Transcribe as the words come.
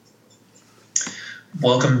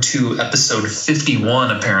Welcome to episode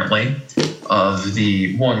 51, apparently, of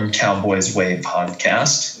the One Cowboys Way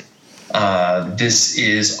podcast. This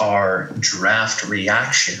is our draft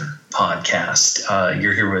reaction podcast.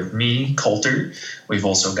 You're here with me, Coulter. We've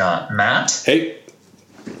also got Matt. Hey.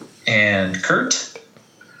 And Kurt.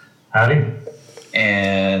 Howdy.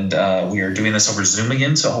 And we are doing this over Zoom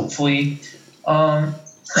again, so hopefully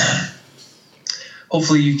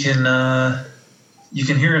you can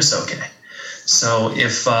hear us okay. So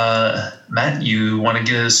if, Matt, you want to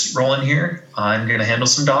get us rolling here, I'm going to handle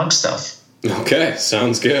some dog stuff. Okay,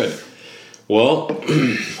 sounds good. Well,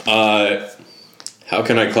 how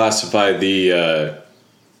can I classify the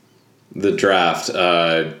draft?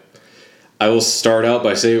 I will start out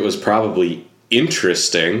by saying it was probably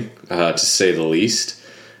interesting, to say the least.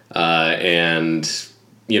 And,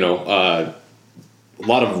 a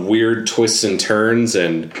lot of weird twists and turns,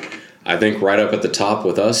 and I think right up at the top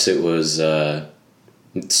with us, it was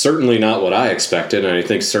certainly not what I expected, and I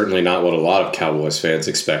think certainly not what a lot of Cowboys fans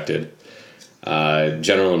expected.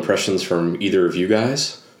 General impressions from either of you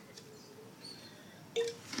guys?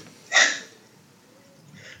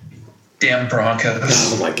 Damn Broncos.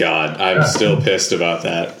 Oh my God, I'm still pissed about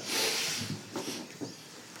that.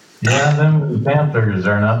 Yeah, them Panthers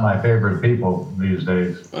are not my favorite people these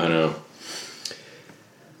days. I know.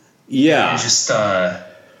 Yeah.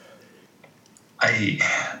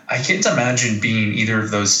 I can't imagine being either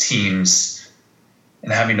of those teams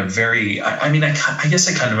and having a very. I guess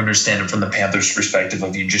I kind of understand it from the Panthers' perspective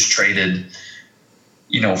of you just traded,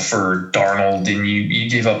 for Darnold and you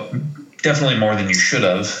gave up definitely more than you should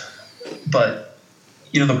have. But,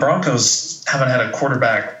 the Broncos haven't had a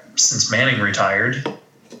quarterback since Manning retired.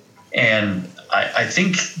 And I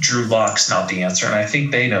think Drew Lock's not the answer, and I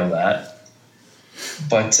think they know that.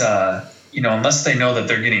 But, unless they know that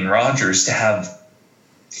they're getting Rodgers, to have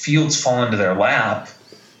Fields fall into their lap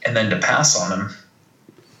and then to pass on him,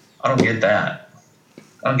 I don't get that.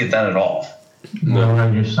 I don't get that at all. Well,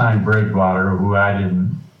 when you signed Bridgewater, who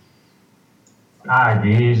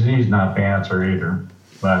he's not the answer either.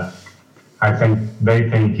 But I think they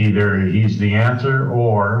think either he's the answer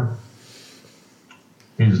or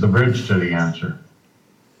he's the bridge to the answer.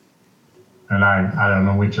 And I don't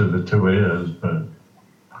know which of the two it is, but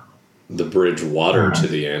the Bridgewater to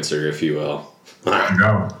the answer, if you will. There you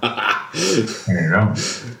go. There you go.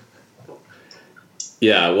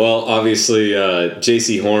 Yeah, well, obviously,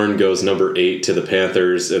 J.C. Horn goes number 8 to the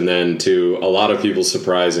Panthers, and then to a lot of people's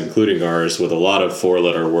surprise, including ours, with a lot of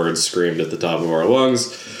four-letter words screamed at the top of our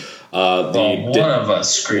lungs. One of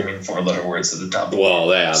us screaming four-letter words at the top of our lungs.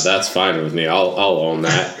 Well, yeah, that's fine with me. I'll own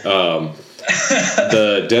that.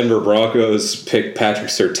 The Denver Broncos picked Patrick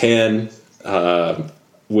Surtain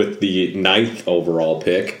with the 9th overall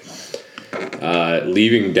pick,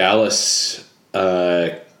 leaving Dallas,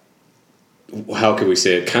 how could we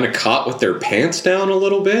say it, kind of caught with their pants down a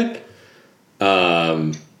little bit.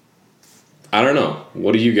 I don't know.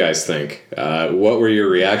 What do you guys think? What were your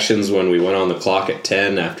reactions when we went on the clock at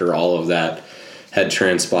 10 after all of that had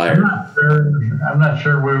transpired? I'm not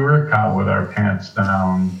sure we were caught with our pants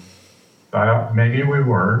down. Maybe we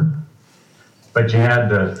were. But you had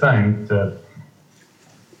to think that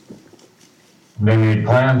they made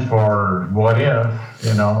plans for what if, I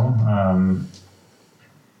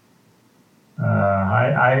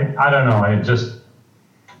don't know. It just,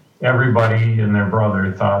 everybody and their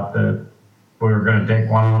brother thought that we were going to take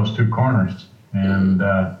one of those two corners. And,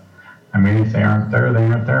 if they aren't there, they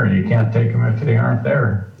aren't there. You can't take them if they aren't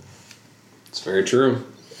there. It's very true.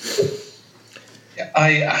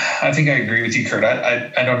 I think I agree with you, Kurt.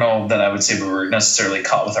 I don't know that I would say we were necessarily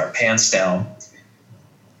caught with our pants down.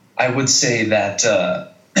 I would say that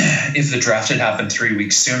if the draft had happened 3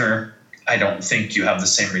 weeks sooner, I don't think you have the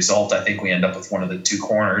same result. I think we end up with one of the two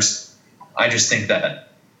corners. I just think that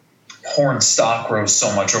Horn's stock rose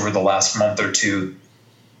so much over the last month or two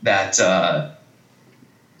that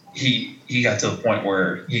he got to the point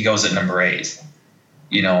where he goes at number 8,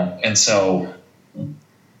 and so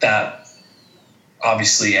that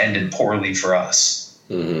obviously ended poorly for us.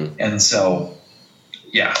 Mm-hmm. And so,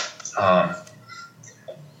 yeah,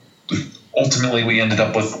 ultimately we ended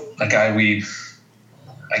up with a guy we,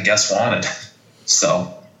 I guess, wanted.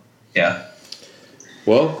 So, yeah.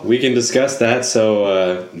 Well, we can discuss that.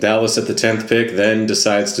 So Dallas at the 10th pick then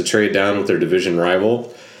decides to trade down with their division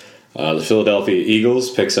rival. The Philadelphia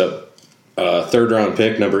Eagles picks up third-round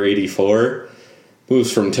pick, number 84,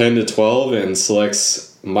 moves from 10 to 12, and selects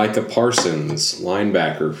Micah Parsons,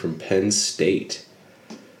 linebacker from Penn State.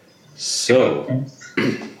 So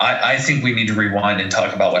I think we need to rewind and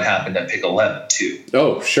talk about what happened at pick 11, too.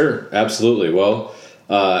 Oh, sure. Absolutely. Well,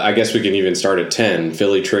 I guess we can even start at 10.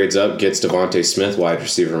 Philly trades up, gets Devontae Smith, wide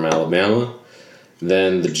receiver from Alabama.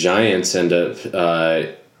 Then the Giants end up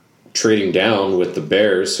trading down with the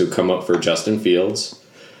Bears, who come up for Justin Fields,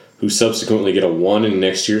 who subsequently get a 1 in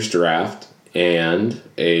next year's draft, and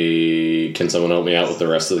can someone help me out with the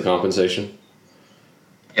rest of the compensation?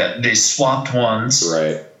 Yeah, they swapped ones.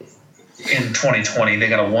 Right. In 2020, they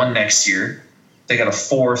got a 1 next year. They got a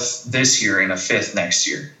 4th this year and a 5th next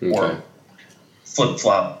year. Okay. Or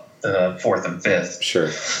flip-flop the 4th and 5th.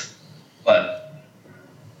 Sure. But,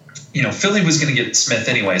 Philly was going to get Smith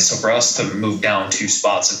anyway, so for us to move down 2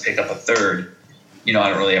 spots and pick up a 3rd, I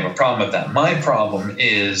don't really have a problem with that. My problem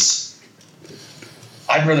is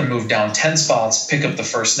I'd rather move down 10 spots, pick up the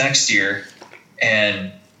 1st next year,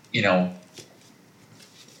 and,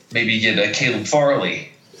 maybe get a Caleb Farley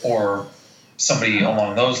or somebody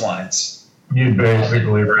along those lines. You'd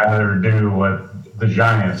basically rather do what the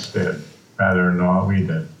Giants did rather than what we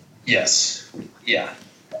did. Yes. Yeah.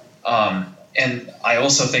 And I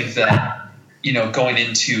also think that, going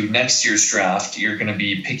into next year's draft, you're going to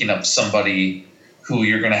be picking up somebody who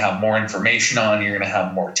you're going to have more information on, you're going to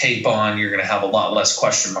have more tape on, you're going to have a lot less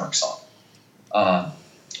question marks on.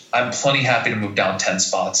 I'm plenty happy to move down 10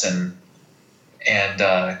 spots and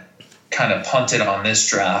kind of punt it on this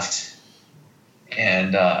draft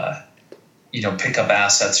and, pick up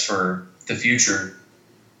assets for the future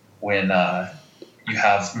when you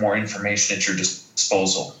have more information at your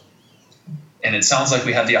disposal. And it sounds like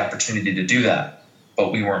we had the opportunity to do that,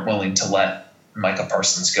 but we weren't willing to let Micah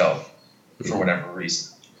Parsons go for whatever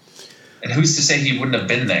reason. And who's to say he wouldn't have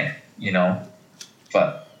been there,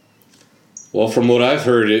 But well, from what I've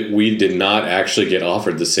heard, we did not actually get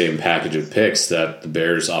offered the same package of picks that the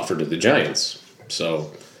Bears offered to the Giants.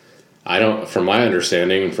 So from my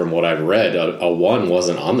understanding and from what I've read, a 1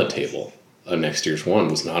 wasn't on the table. A next year's 1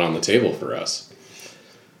 was not on the table for us.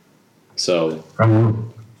 So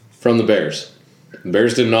from the Bears. The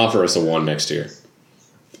Bears didn't offer us a 1 next year.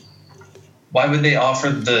 Why would they offer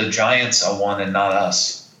the Giants a 1 and not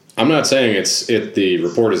us? I'm not saying the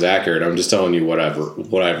report is accurate. I'm just telling you what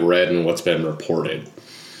I've read and what's been reported.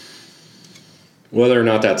 Whether or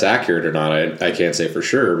not that's accurate or not, I can't say for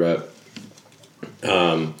sure. But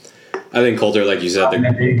I think Coulter, like you said,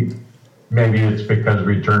 maybe it's because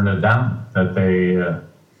we turned it down that they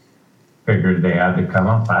figured they had to come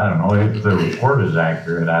up. I don't know if the report is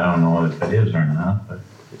accurate. I don't know if it is or not. But.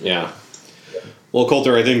 Yeah. Well,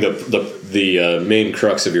 Coulter, I think the main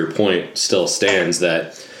crux of your point still stands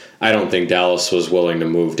that I don't think Dallas was willing to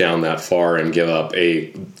move down that far and give up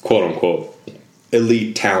a quote-unquote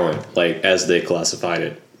elite talent, like as they classified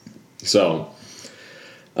it. So,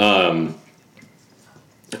 on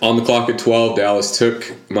the clock at 12, Dallas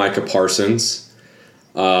took Micah Parsons.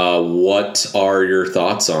 What are your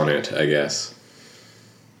thoughts on it, I guess?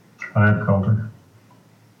 Go ahead, Coulter.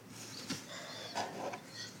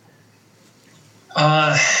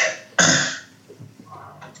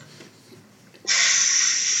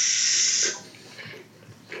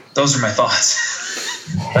 Those are my thoughts.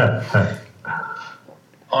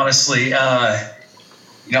 Honestly, I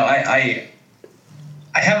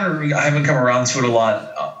haven't come around to it a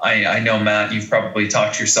lot. I know, Matt, you've probably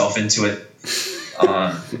talked yourself into it.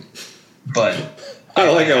 But I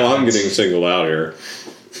like how I'm getting singled out here.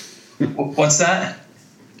 What's that?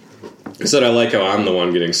 I said I like how I'm the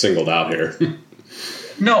one getting singled out here.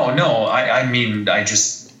 No. I mean, I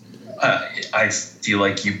feel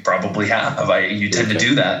like you probably have. You tend to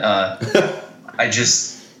do that.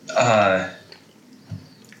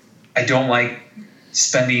 I don't like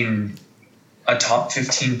spending a top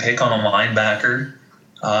 15 pick on a linebacker.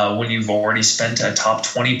 When you've already spent a top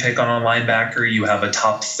 20 pick on a linebacker, you have a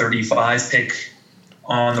top 35 pick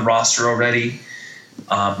on the roster already,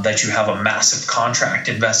 that you have a massive contract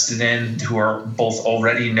invested in, who are both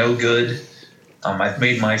already no good. I've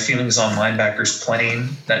made my feelings on linebackers plain,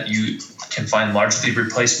 that you can find largely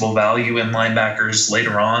replaceable value in linebackers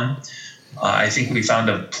later on. I think we found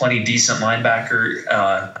a plenty decent linebacker,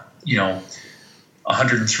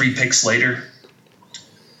 103 picks later.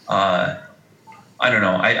 I don't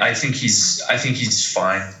know. I think he's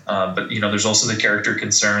fine. But there's also the character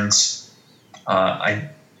concerns. The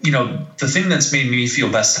thing that's made me feel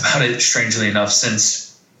best about it, strangely enough, since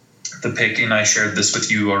the pick, and I shared this with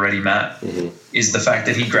you already, Matt, is the fact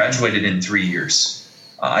that he graduated in 3 years.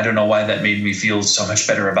 I don't know why that made me feel so much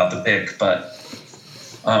better about the pick, but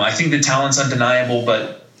I think the talent's undeniable,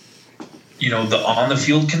 but the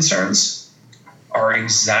on-the-field concerns are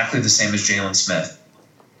exactly the same as Jalen Smith.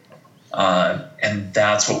 And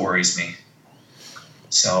that's what worries me.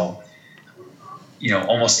 So,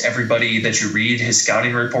 almost everybody that you read his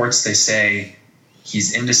scouting reports, they say,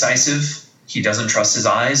 He's indecisive. He doesn't trust his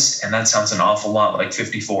eyes, and that sounds an awful lot like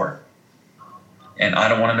 54. And I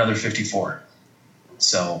don't want another 54.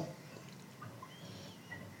 So.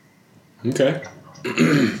 Okay.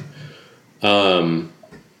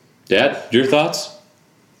 Dad, your thoughts?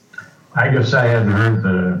 I guess I hadn't heard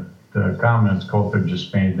the comments Coulter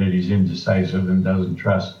just made that he's indecisive and doesn't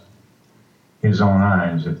trust his own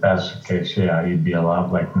eyes. If that's the case, yeah, he'd be a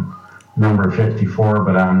lot like number 54,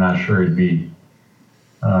 but I'm not sure he'd be,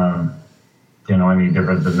 any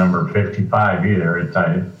different than number 55 either.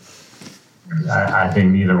 I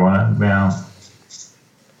think neither one,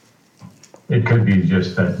 it could be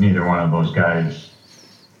just that neither one of those guys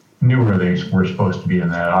knew where they were supposed to be in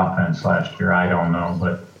that offense last year. I don't know,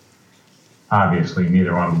 but obviously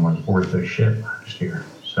neither one of them was worth a shit last year.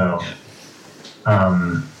 So,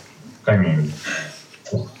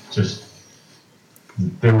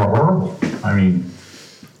 they were horrible.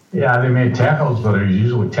 They made tackles, but it was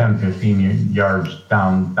usually 10, 15 yards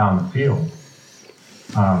down the field.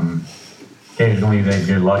 Occasionally they'd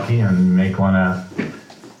get lucky and make one at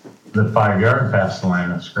the 5-yard past the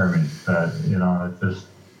line of scrimmage. But,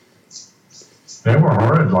 they were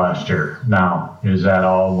horrid last year. Now, is that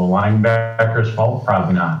all the linebackers' fault?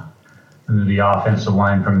 Probably not. The offensive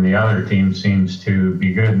line from the other team seems to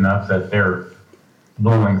be good enough that they're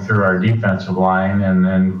blowing through our defensive line and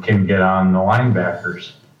then can get on the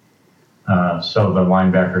linebackers. So the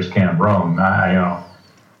linebackers can't roam.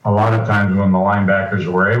 A lot of times when the linebackers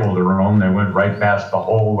were able to roam, they went right past the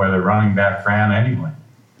hole where the running back ran anyway.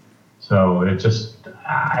 So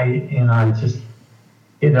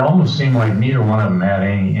it almost seemed like neither one of them had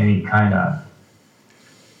any kind of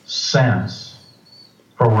sense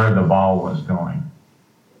for where the ball was going.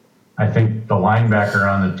 I think the linebacker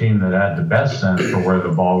on the team that had the best sense for where the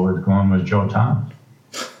ball was going was Joe Thomas.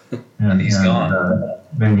 And he's gone.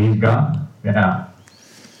 Then he's gone. Yeah.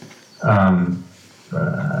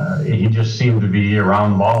 He just seemed to be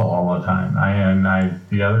around the ball all the time.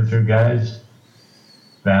 The other two guys,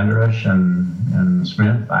 Vander Esch and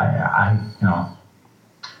Smith, like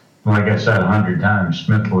I said 100 times,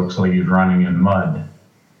 Smith looks like he's running in mud.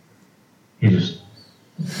 There's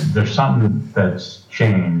something that's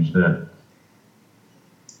changed that,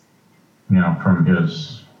 from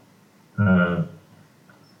his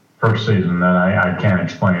first season that I can't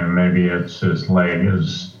explain. Maybe it's his leg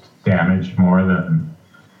is damaged more than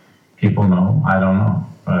people know. I don't know.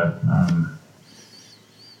 But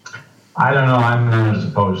I don't know. I'm not as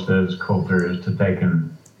opposed to as Coulter is to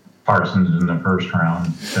taking Parsons in the first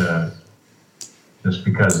round, just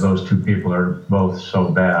because those two people are both so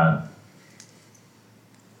bad.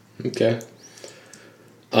 Okay.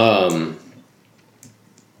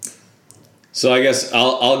 So I guess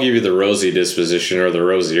I'll give you the rosy disposition or the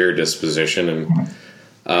rosier disposition, and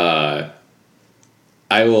I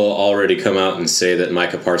will already come out and say that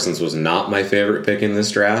Micah Parsons was not my favorite pick in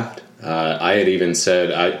this draft. I had even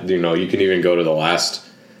said, you can even go to the last,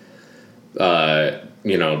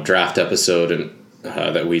 draft episode and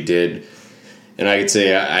that we did, and I could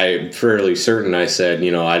say I'm fairly certain I said,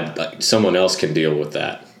 someone else can deal with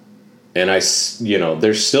that. And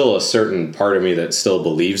there's still a certain part of me that still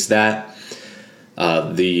believes that.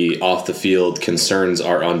 The off the field concerns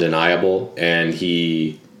are undeniable, and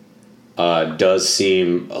he does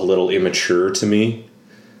seem a little immature to me.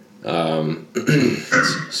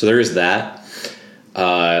 So there is that.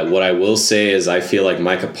 What I will say is I feel like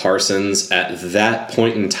Micah Parsons at that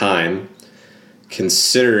point in time,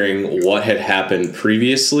 considering what had happened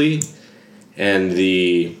previously and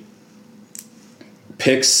the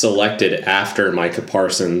picks selected after Micah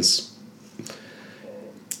Parsons,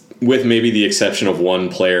 with maybe the exception of one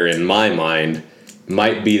player in my mind,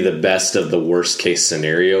 might be the best of the worst case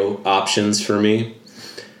scenario options for me.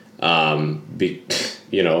 I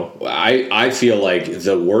feel like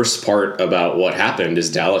the worst part about what happened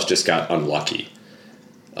is Dallas just got unlucky.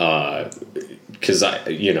 Because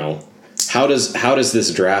how does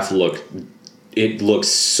this draft look? It looks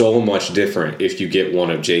so much different if you get one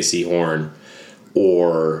of J.C. Horn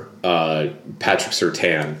or Patrick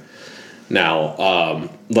Surtain. Now,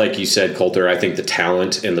 like you said, Coulter, I think the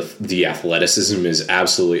talent and the athleticism is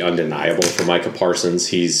absolutely undeniable for Micah Parsons.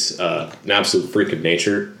 He's an absolute freak of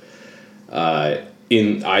nature. I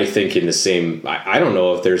think in the same, I don't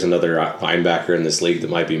know if there's another linebacker in this league that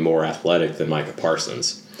might be more athletic than Micah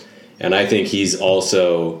Parsons. And I think he's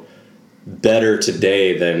also better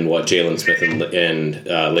today than what Jalen Smith and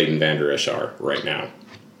Leighton Vander Esch are right now.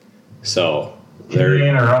 So, can you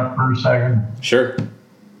interrupt for a second? Sure.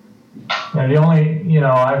 Yeah, the only,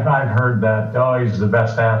 I've heard that, he's the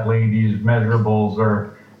best athlete, he's measurables,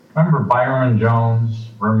 or remember Byron Jones,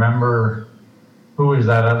 remember who is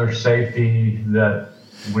that other safety that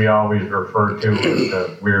we always refer to with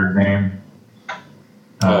the weird name?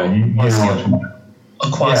 You know,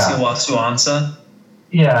 Akwasi Wasuansa.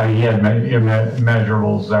 Yeah, he had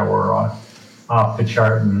measurables that were off the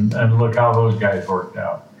chart, and look how those guys worked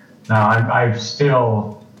out. Now, I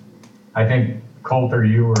think, Coulter,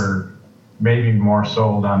 you were maybe more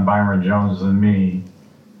sold on Byron Jones than me,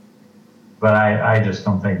 but I just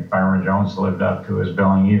don't think Byron Jones lived up to his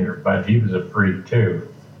billing either, but he was a freak too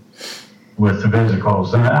with the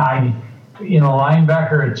physicals. And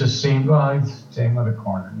linebacker, it just seemed, it's the same with a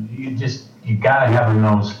corner. You got to have a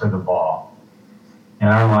nose for the ball. And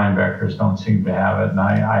our linebackers don't seem to have it, and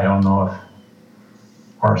I don't know if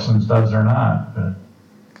Parsons does or not, but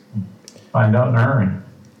find out in a hurry.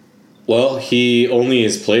 Well, he only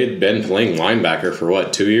has been playing linebacker for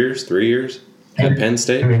what, 2 years, 3 years at Penn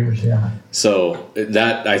State? 2 years, yeah. So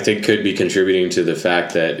that, I think, could be contributing to the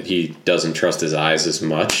fact that he doesn't trust his eyes as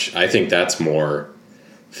much. I think that's more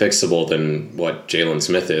fixable than what Jalen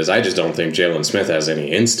Smith is. I just don't think Jalen Smith has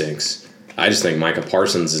any instincts. I just think Micah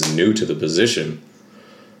Parsons is new to the position.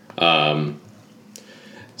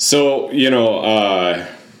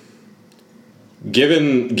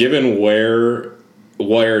 Given where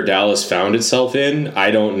Dallas found itself in,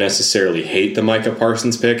 I don't necessarily hate the Micah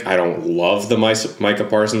Parsons pick. I don't love the Micah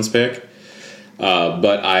Parsons pick,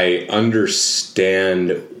 but I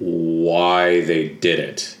understand why they did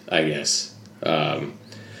it, I guess.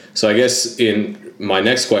 So I guess my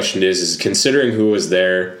next question is considering who was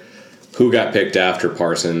there, who got picked after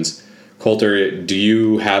Parsons, Coulter, do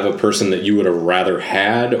you have a person that you would have rather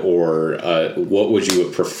had, or what would you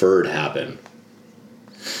have preferred happen?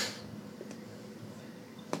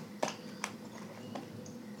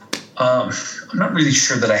 I'm not really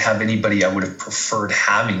sure that I have anybody I would have preferred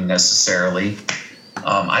having necessarily.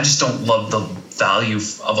 I just don't love the value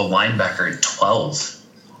of a linebacker at 12.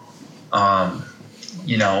 I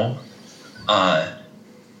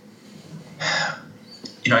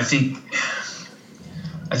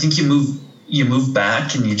think you move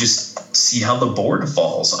back and you just see how the board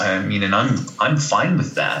falls. I mean, and I'm fine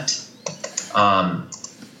with that.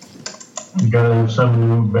 You gotta have someone to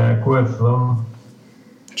move back with, though.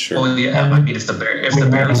 Sure. Well, yeah. I mean, if the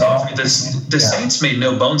Bears offer this, the Saints made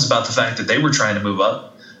no bones about the fact that they were trying to move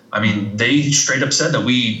up. I mean, they straight up said that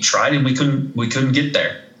we tried and we couldn't get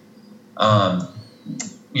there.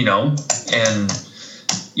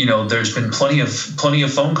 There's been plenty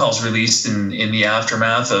of phone calls released in the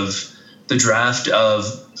aftermath of the draft of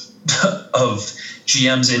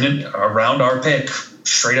GMs in and around our pick,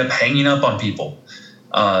 straight up hanging up on people,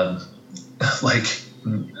 like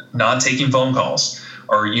not taking phone calls.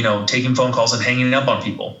 Or, taking phone calls and hanging up on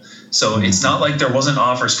people. So it's not like there wasn't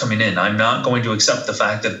offers coming in. I'm not going to accept the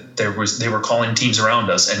fact that they were calling teams around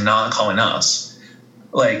us and not calling us.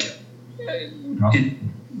 There's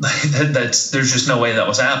just no way that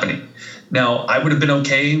was happening. Now, I would have been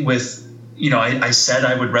okay with, I said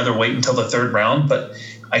I would rather wait until the third round, but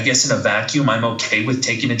I guess in a vacuum, I'm okay with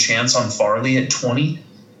taking a chance on Farley at 20.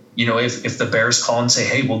 If the Bears call and say,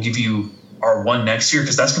 hey, we'll give you our one next year,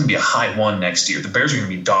 because that's going to be a high one next year. The Bears are going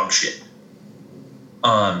to be dog shit.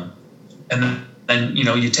 And then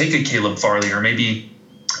you take a Caleb Farley, or maybe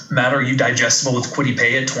Matt, are you digestible with Kwity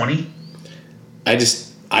Paye at 20? I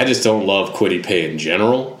just don't love Kwity Paye in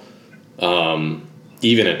general.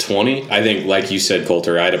 Even at 20, I think, like you said,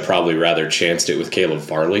 Coulter, I'd have probably rather chanced it with Caleb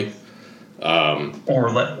Farley.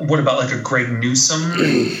 What about like a Greg Newsome?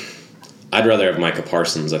 I'd rather have Micah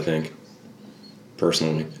Parsons, I think,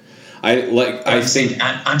 personally. I'm saying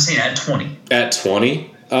at 20. At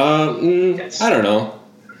 20? Yes. I don't know.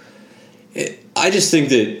 I just think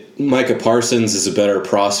that Micah Parsons is a better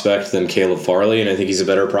prospect than Caleb Farley, and I think he's a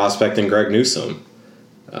better prospect than Greg Newsome.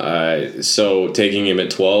 So taking him at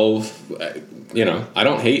 12, I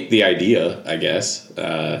don't hate the idea, I guess.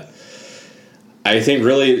 I think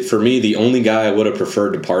really, for me, the only guy I would have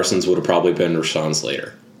preferred to Parsons would have probably been Rashawn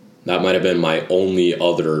Slater. That might have been my only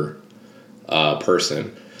other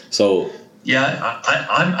person. So yeah,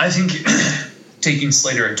 I think taking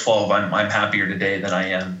Slater at 12, I'm happier today than I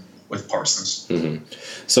am with Parsons. Mm-hmm.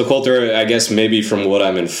 So Coulter, I guess maybe from what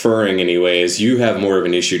I'm inferring anyways, you have more of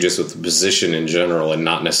an issue just with the position in general and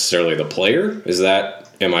not necessarily the player.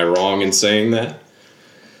 Am I wrong in saying that?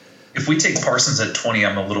 If we take Parsons at 20,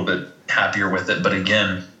 I'm a little bit happier with it. But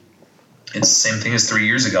again, it's the same thing as 3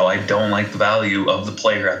 years ago. I don't like the value of the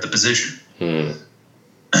player at the position.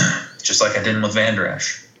 Just like I didn't with Van Der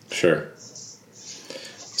Esch. Sure.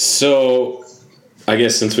 So, I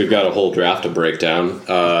guess since we've got a whole draft to break down,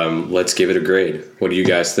 let's give it a grade. What do you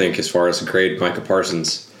guys think as far as a grade, Micah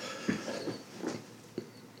Parsons?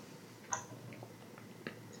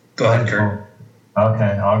 Go ahead, Kurt.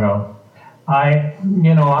 Okay, I'll go.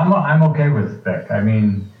 I'm okay with Vic. I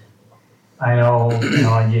mean, I know,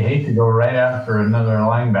 you hate to go right after another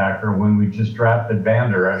linebacker when we just drafted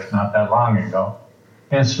Van Der Esch not that long ago,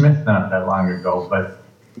 and Smith not that long ago. But,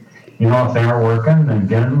 if they are working, then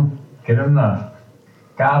get him the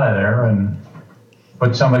out of there and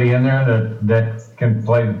put somebody in there that can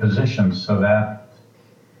play the positions. So that,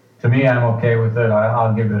 to me, I'm okay with it.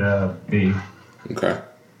 I'll give it a B. Okay.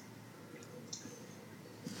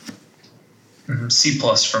 C+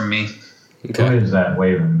 from me. Okay. Who is that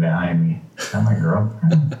waving behind me? Is that my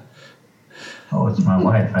girlfriend? Oh, it's my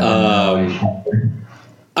wife.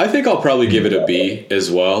 I think I'll probably give it a B as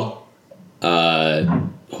well.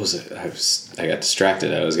 What was it? I got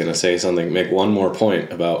distracted. I was going to say something, make one more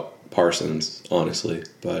point about Parsons, honestly,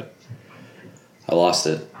 but I lost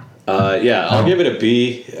it. I'll give it a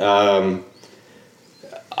B.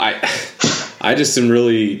 I just am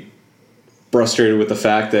really frustrated with the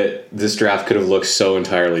fact that this draft could have looked so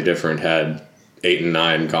entirely different had 8 and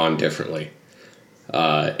 9 gone differently.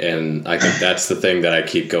 And I think that's the thing that I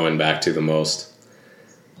keep going back to the most.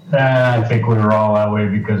 I think we were all that way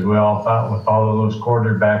because we all thought with all of those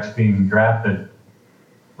quarterbacks being drafted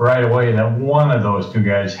right away that one of those two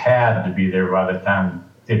guys had to be there by the time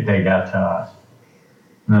if they got to us.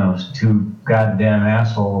 And those two goddamn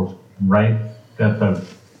assholes right at the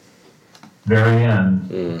very end,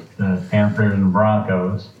 the Panthers and the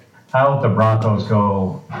Broncos. I hope the Broncos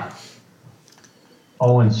go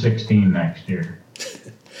 0-16 next year.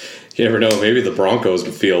 You never know. Maybe the Broncos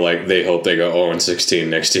feel like they hope they go 0-16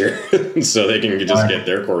 next year so they can just get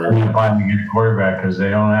their quarterback. Finally get a quarterback because they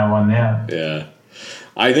don't have one yet. Yeah.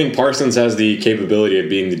 I think Parsons has the capability of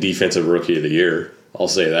being the defensive rookie of the year. I'll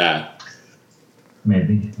say that.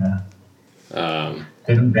 Maybe, yeah.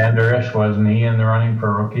 Didn't Van Der Esch, wasn't he in the running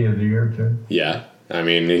for rookie of the year too? Yeah. I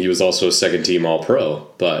mean, he was also a second-team All-Pro.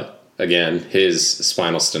 But, again, his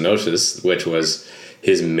spinal stenosis, which was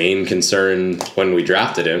his main concern when we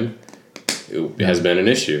drafted him, has been an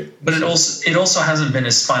issue. But it also hasn't been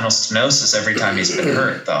his spinal stenosis every time he's been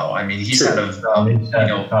hurt, though. I mean, he's had a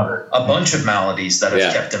bunch of maladies that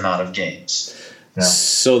have kept him out of games. Yeah.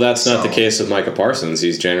 So that's not the case with Micah Parsons.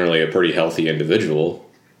 He's generally a pretty healthy individual.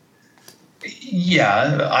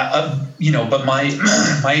 Yeah, but my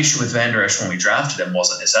issue with Van Der Esch when we drafted him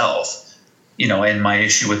wasn't his health, and my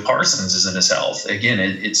issue with Parsons isn't his health. Again,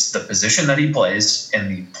 it's the position that he plays and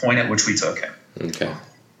the point at which we took him. Okay.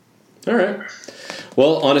 All right.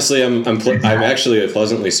 Well, honestly, I'm actually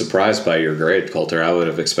pleasantly surprised by your grade, Coulter. I would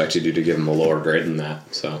have expected you to give him a lower grade than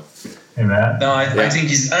that. So. Hey, Matt. No, I think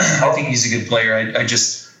he's a good player. I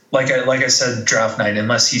just like I said draft night.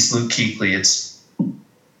 Unless he's Luke Kuechly, it's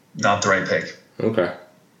not the right pick. Okay.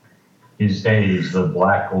 He's the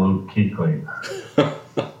black Luke Kuechly.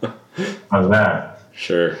 How's that?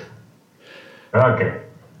 Sure. Okay.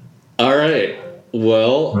 All right.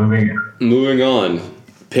 Well, moving on.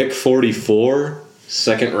 Pick 44,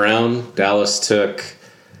 second round. Dallas took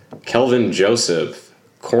Kelvin Joseph,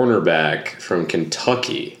 cornerback from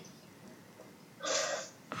Kentucky.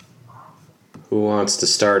 Who wants to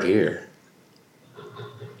start here?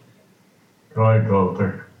 Go ahead,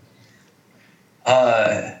 Coulter.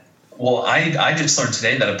 Well, I just learned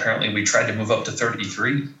today that apparently we tried to move up to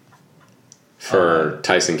 33. For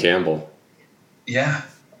Tyson Campbell. Yeah.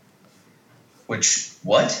 Which,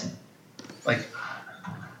 what? Like,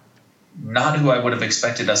 not who I would have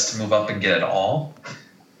expected us to move up and get at all.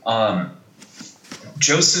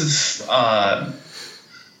 Joseph,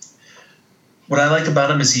 what I like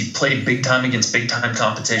about him is he played big time against big time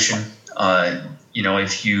competition.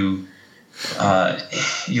 If you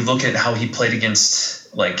look at how he played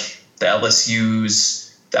against like the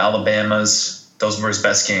LSUs, the Alabamas, those were his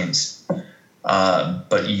best games.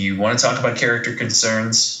 But you want to talk about character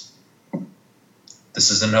concerns? This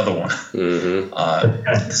is another one. Mm-hmm.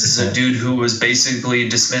 This is a dude who was basically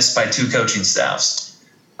dismissed by 2 coaching staffs.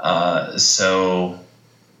 So,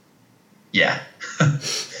 yeah.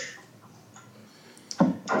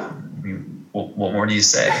 What more do you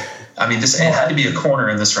say? I mean, it had to be a corner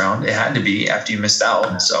in this round. It had to be after you missed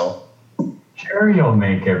out. So, Jerry will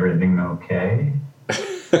make everything okay.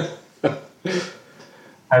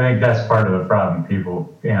 I think that's part of the problem.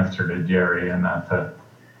 People answer to Jerry and not to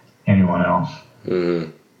anyone else. Mm-hmm.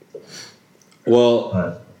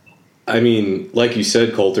 Well, I mean, like you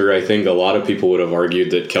said, Coulter, I think a lot of people would have argued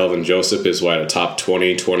that Kelvin Joseph is a top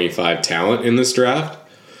 20, 25 talent in this draft.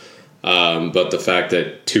 But the fact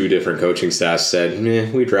that 2 different coaching staffs said,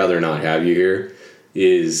 we'd rather not have you here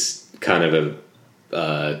is kind of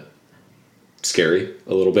scary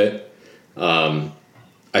a little bit.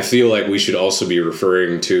 I feel like we should also be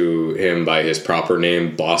referring to him by his proper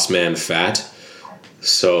name, Bossman Fat.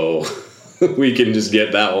 So we can just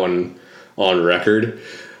get that one on record.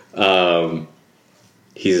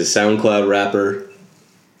 He's a SoundCloud rapper.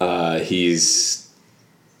 He's,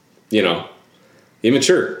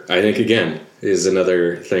 immature, I think, again, is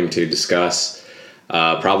another thing to discuss.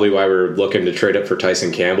 Probably why we're looking to trade up for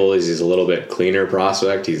Tyson Campbell is he's a little bit cleaner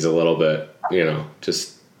prospect. He's a little bit,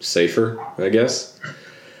 just safer, I guess.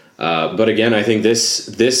 But again, I think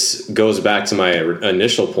this goes back to my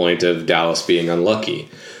initial point of Dallas being unlucky.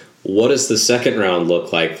 What does the second round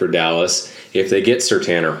look like for Dallas if they get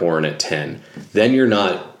Surtain or Horn at 10? Then you're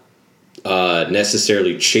not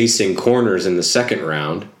necessarily chasing corners in the second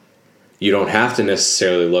round. You don't have to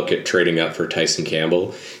necessarily look at trading up for Tyson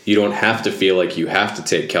Campbell. You don't have to feel like you have to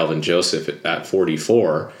take Kelvin Joseph at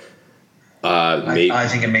 44. I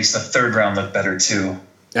think it makes the third round look better too.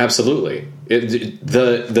 Absolutely.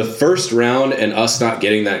 The first round and us not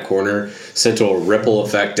getting that corner sent a ripple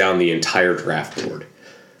effect down the entire draft board.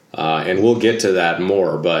 And we'll get to that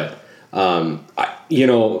more. But,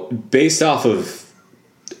 based off of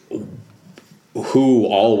who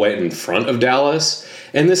all went in front of Dallas,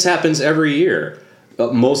 and this happens every year,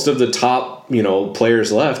 most of the top,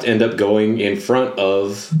 players left end up going in front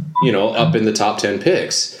of, up in the top 10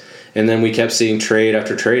 picks. And then we kept seeing trade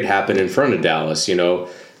after trade happen in front of Dallas.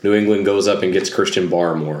 New England goes up and gets Christian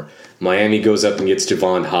Barmore. Miami goes up and gets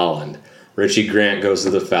Devon Holland. Richie Grant goes to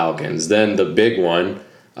the Falcons. Then the big one,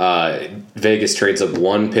 Vegas trades up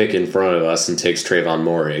one pick in front of us and takes Trayvon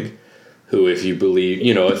Moehrig, who, if you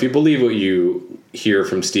believe what you hear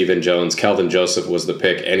from Stephen Jones, Kelvin Joseph was the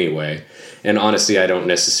pick anyway. And honestly, I don't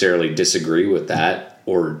necessarily disagree with that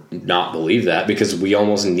or not believe that because we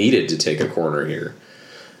almost needed to take a corner here.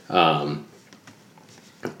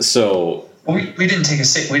 We didn't take a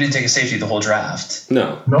safety the whole draft.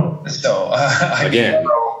 No. So again,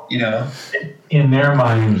 in their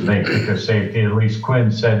minds, they took a safety. At least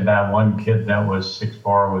Quinn said that one kid that was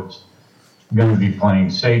 6'4" was going to be playing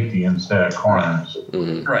safety instead of corners.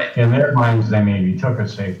 Mm-hmm. Right. In their minds, they maybe took a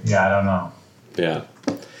safety. I don't know. Yeah.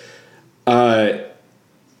 I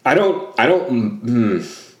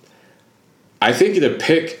think the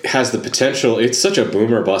pick has the potential. It's such a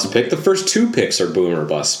boomer bust pick. The first two picks are boomer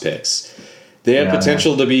bust picks. They have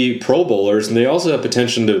potential to be Pro Bowlers, and they also have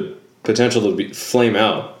potential to flame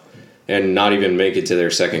out and not even make it to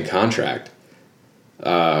their second contract.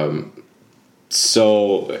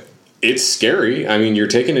 So it's scary. I mean, you're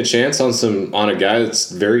taking a chance on a guy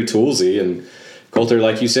that's very toolsy, and Coulter,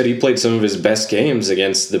 like you said, he played some of his best games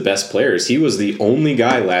against the best players. He was the only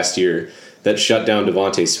guy last year that shut down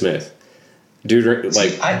Devontae Smith. Dude,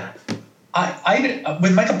 like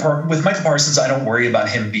with Micah Parsons, I don't worry about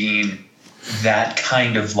him being that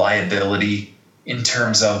kind of liability in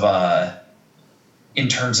terms of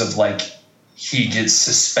like he gets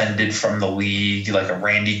suspended from the league, like a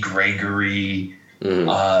Randy Gregory,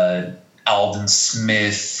 Alvin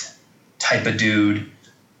Smith type of dude.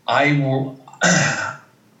 I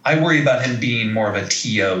worry about him being more of a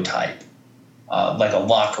TO type, like a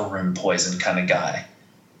locker room poison kind of guy.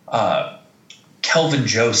 Kelvin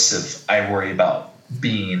Joseph, I worry about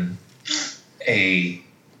being a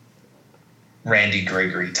Randy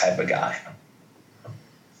Gregory type of guy.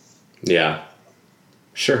 Yeah,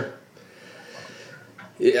 sure.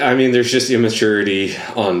 I mean, there's just immaturity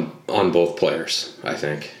on both players, I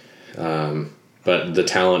think. But the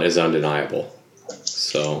talent is undeniable.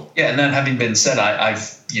 So yeah, and that having been said,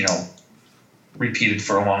 I've repeated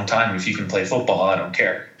for a long time, if you can play football, I don't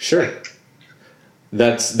care. Sure.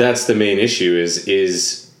 That's the main issue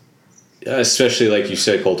is especially like you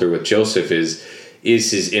said, Coulter, with Joseph is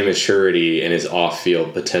his immaturity and his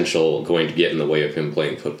off-field potential going to get in the way of him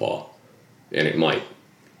playing football? And it might.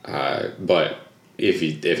 But if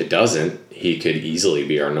it doesn't, he could easily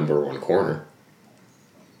be our number one corner.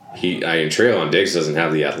 Treylon Diggs doesn't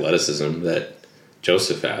have the athleticism that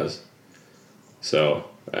Joseph has. So,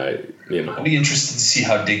 I'll be interested to see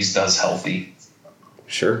how Diggs does healthy.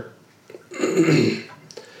 Sure.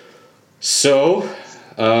 So,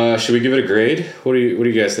 should we give it a grade? What are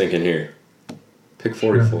you guys thinking here? Pick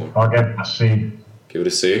 44. Sure. I'll get a C. Give it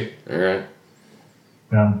a C? All right.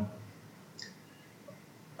 Yeah.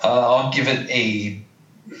 I'll give it a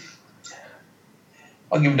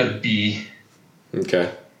B.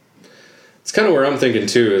 Okay. It's kind of where I'm thinking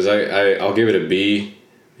too. Is I'll give it a B,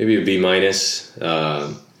 maybe a B minus.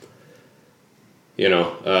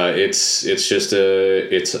 It's just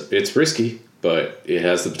it's risky, but it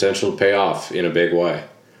has the potential to pay off in a big way.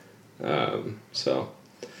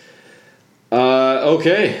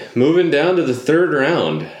 Okay, moving down to the third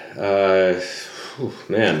round. Whew,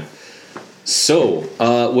 man. So,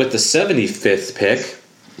 with the 75th pick,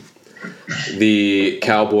 the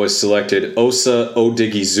Cowboys selected Osa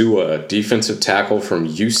Odigizua, defensive tackle from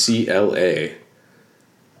UCLA.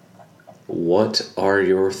 What are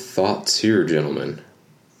your thoughts here, gentlemen?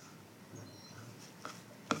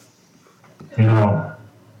 You know,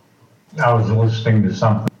 I was listening to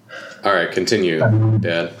something. All right, continue,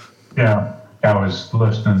 Dad. Yeah, I was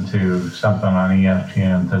listening to something on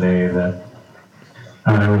ESPN today that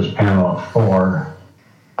there was a panel of 4.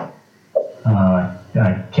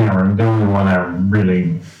 I can't remember. The only one I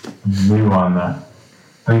really knew on I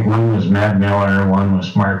think one was Matt Miller, one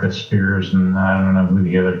was Marcus Spears, and I don't know who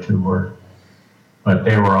the other 2 were. But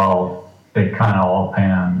they kind of all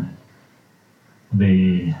panned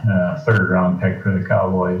the 3rd round pick for the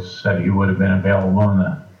Cowboys. Said he would have been available in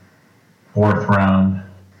the 4th round,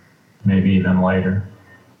 maybe even later.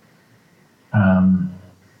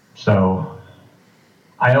 So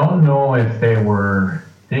I don't know if they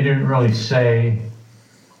didn't really say,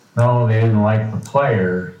 no, they didn't like the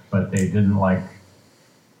player, but they didn't like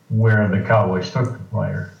where the Cowboys took the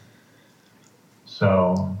player.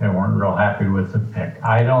 So they weren't real happy with the pick.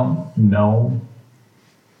 I don't know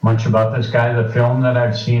much about this guy. The film that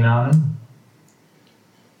I've seen on him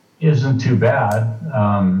isn't too bad.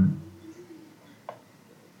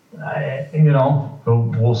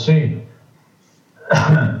 We'll see.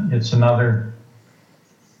 It's another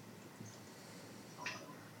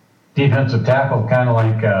defensive tackle, kind of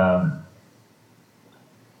like,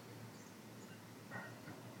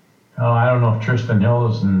 I don't know if Tristan Hill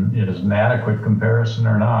is an adequate comparison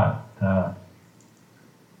or not.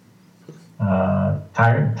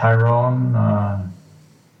 Tyrone,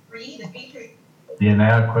 the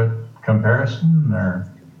inadequate comparison,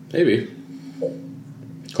 or maybe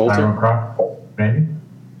Colton. Tyrone Crocker, maybe.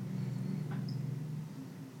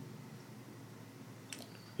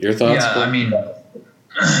 Your thoughts? Yeah, Paul? I mean,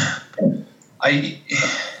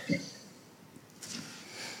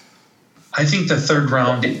 I think the 3rd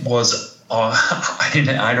round was.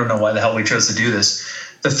 I don't know why the hell we chose to do this.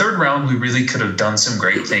 The 3rd round, we really could have done some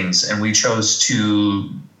great things, and we chose to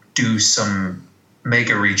do some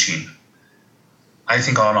mega reaching. I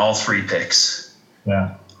think on all 3 picks.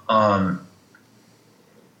 Yeah.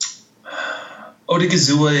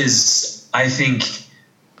 Odigizua is, I think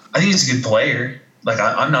he's a good player. Like,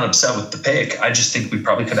 I'm not upset with the pick. I just think we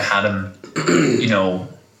probably could have had him,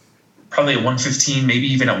 probably at 115, maybe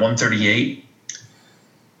even at 138.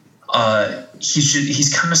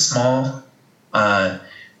 He's kind of small.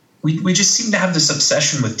 We just seem to have this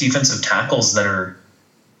obsession with defensive tackles that are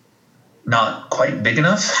not quite big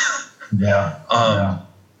enough. Yeah. I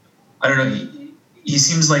don't know. He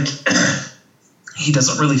seems like he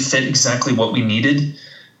doesn't really fit exactly what we needed,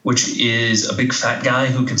 which is a big fat guy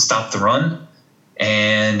who can stop the run.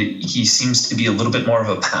 And he seems to be a little bit more of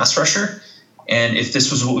a pass rusher. And if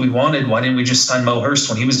this was what we wanted, why didn't we just sign Mo Hurst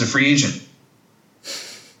when he was a free agent?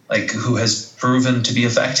 Like, who has proven to be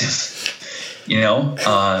effective,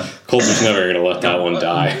 Colton's never going to let that one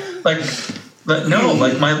die.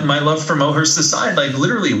 My love for Mo Hurst aside, like,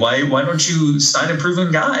 literally, why don't you sign a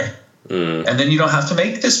proven guy? And then you don't have to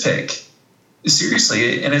make this pick.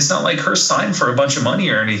 Seriously. And it's not like Hurst signed for a bunch of money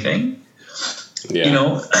or anything.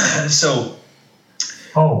 Yeah. So.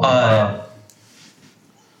 By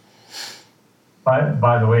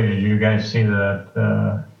the way, did you guys see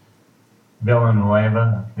that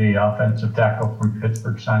Villanueva, the offensive tackle from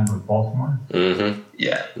Pittsburgh, signed with Baltimore? Mm-hmm.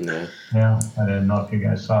 Yeah. Yeah, I didn't know if you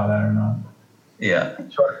guys saw that or not. Yeah.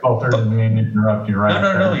 Sorry, Walter, didn't mean to interrupt you right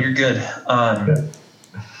No, you're good.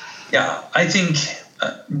 Yeah, I think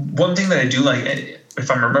one thing that I do like,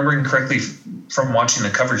 if I'm remembering correctly from watching the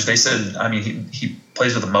coverage, they said, he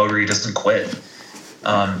plays with a motor, he doesn't quit.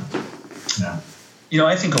 Yeah.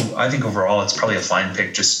 I think overall it's probably a fine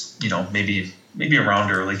pick, just, maybe a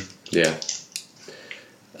round early. Yeah.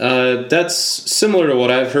 That's similar to what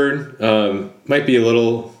I've heard. Might be a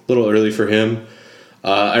little early for him.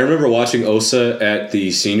 I remember watching Osa at the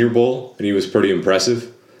Senior Bowl, and he was pretty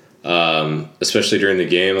impressive, especially during the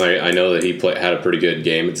game. I know that he had a pretty good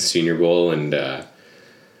game at the Senior Bowl, and I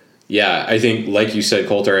think, like you said,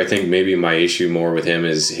 Coulter, I think maybe my issue more with him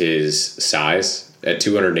is his size at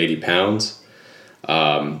 280 pounds.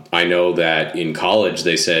 I know that in college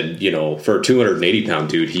they said, for a 280-pound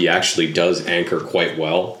dude, he actually does anchor quite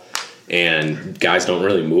well, and guys don't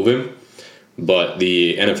really move him. But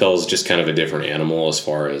the NFL is just kind of a different animal as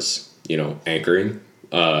far as, anchoring.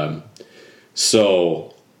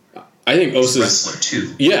 So I think Osa's wrestler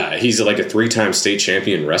too. Yeah, he's like a 3-time state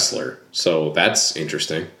champion wrestler. So that's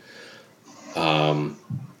interesting.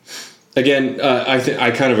 Again,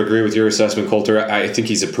 I kind of agree with your assessment, Coulter. I think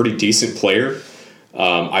he's a pretty decent player.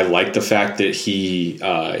 I like the fact that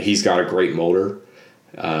he's got a great motor.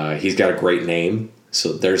 He's got a great name,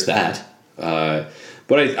 so there's that. But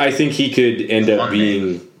I think he could end up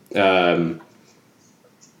being,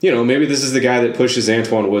 maybe this is the guy that pushes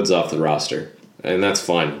Antoine Woods off the roster, and that's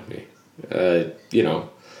fine with me.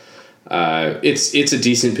 It's a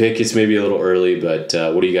decent pick. It's maybe a little early, but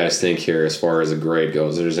what do you guys think here as far as a grade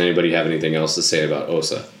goes? Does anybody have anything else to say about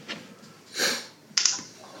Osa?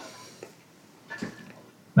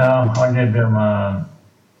 No, I'll give him I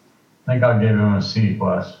think I'll give him a C+.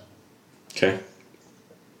 Okay.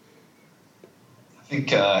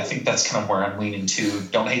 I think that's kind of where I'm leaning to.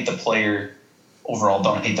 Don't hate the player. Overall,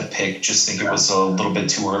 don't hate the pick. Just think it was a little bit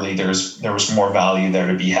too early. There was more value there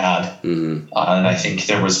to be had. Mm-hmm. And I think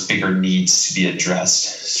there was bigger needs to be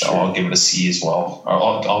addressed. So I'll give it a C as well. Or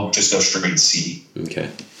I'll just go straight C. Okay.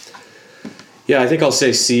 Yeah, I think I'll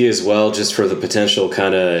say C as well, just for the potential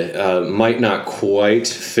kind of might not quite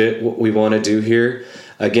fit what we want to do here.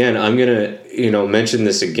 Again, I'm going to, mention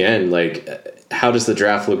this again, like, how does the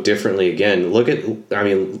draft look differently again?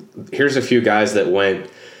 Here's a few guys that went,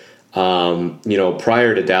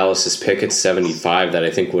 prior to Dallas's pick at 75 that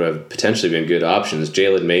I think would have potentially been good options.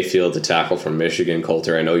 Jalen Mayfield, the tackle from Michigan.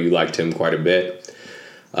 Coulter, I know you liked him quite a bit.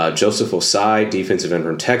 Joseph Osai, defensive end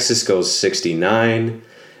from Texas, goes 69.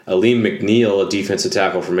 Aleem McNeil, a defensive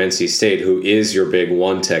tackle from NC State, who is your big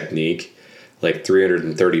one technique, like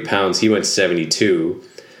 330 pounds. He went 72.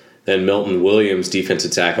 Then Milton Williams,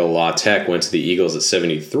 defensive tackle, La Tech, went to the Eagles at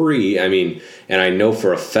 73. And I know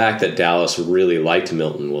for a fact that Dallas really liked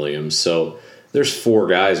Milton Williams. So there's 4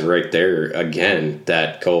 guys right there, again,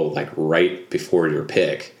 that go like right before your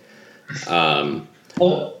pick. Or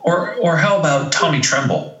how about Tommy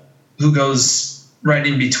Tremble, who goes right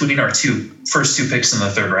in between our first two picks in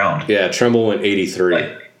the third round? Yeah, Tremble went 83.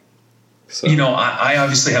 I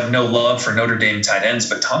obviously have no love for Notre Dame tight ends,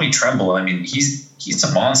 but Tommy Tremble, he's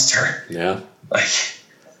a monster. Yeah.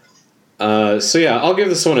 I'll give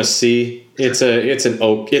this one a C. It's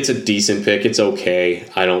a decent pick. It's okay.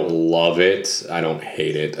 I don't love it. I don't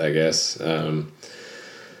hate it, I guess. So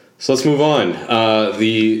let's move on.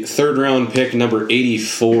 The third round pick, number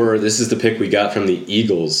 84. This is the pick we got from the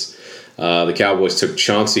Eagles. The Cowboys took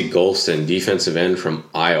Chauncey Golston, defensive end from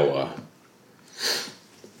Iowa.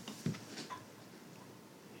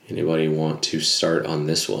 Anybody want to start on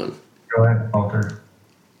this one? Go ahead, Walter.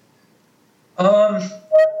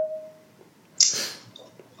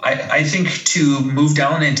 I think to move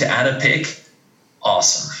down and to add a pick,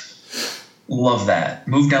 awesome. Love that.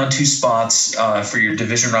 Move down 2 spots for your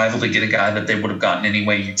division rival to get a guy that they would have gotten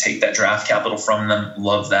anyway. You take that draft capital from them.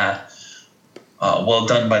 Love that. Well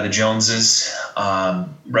done by the Joneses.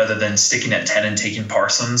 Rather than sticking at 10 and taking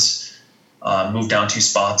Parsons, move down 2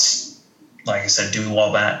 spots. Like I said, do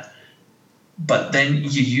all that. But then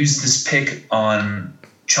you use this pick on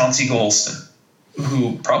Chauncey Golston,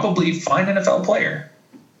 who probably fine NFL player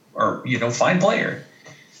or, fine player.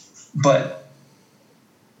 But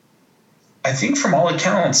I think from all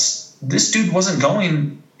accounts, this dude wasn't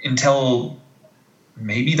going until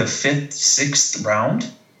maybe the 5th, 6th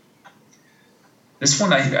round. This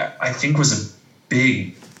one I think was a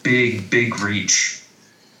big, big, big reach.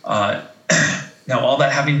 Now, all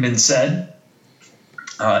that having been said,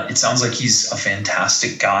 it sounds like he's a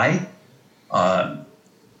fantastic guy.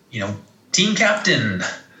 Team captain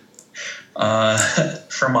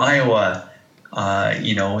from Iowa.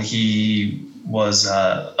 He was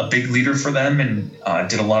a big leader for them and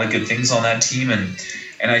did a lot of good things on that team.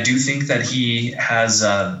 And I do think that he has,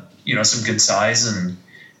 some good size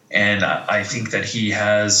and I think that he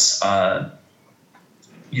has, some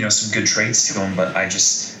good traits to him, but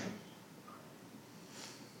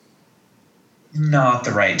not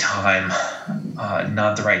the right time.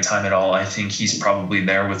 Not the right time at all. I think he's probably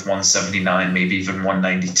there with 179, maybe even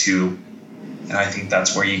 192. And I think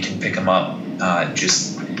that's where you can pick him up.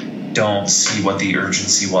 Just don't see what the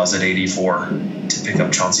urgency was at 84 to pick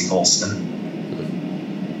up Chauncey Golston.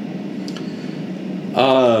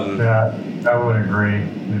 I would agree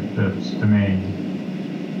if it's to me.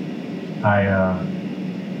 I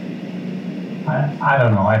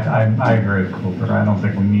don't know. I agree with Coulter. I don't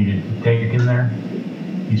think we needed to take him there.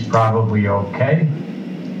 He's probably okay.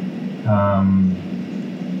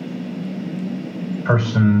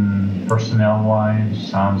 Personnel-wise,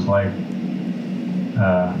 sounds like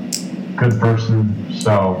a good person.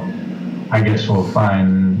 So I guess we'll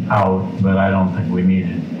find out, but I don't think we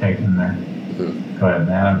needed to take him there. Go ahead,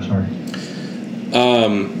 Matt. I'm sorry.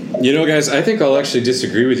 Guys, I think I'll actually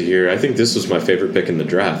disagree with you here. I think this was my favorite pick in the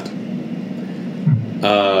draft.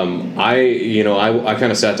 I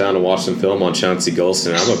kind of sat down to watch some film on Chauncey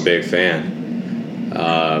Golston. I'm a big fan.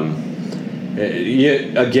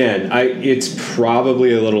 It's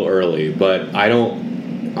probably a little early, but I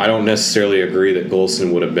don't necessarily agree that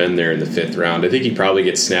Golston would have been there in the 5th round. I think he probably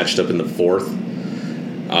gets snatched up in the 4th.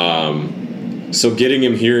 So getting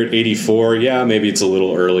him here at 84, yeah, maybe it's a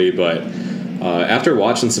little early, but after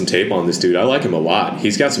watching some tape on this dude, I like him a lot.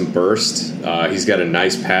 He's got some burst. He's got some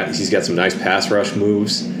nice pass rush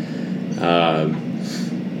moves.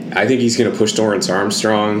 I think he's going to push Dorrance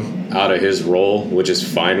Armstrong out of his role, which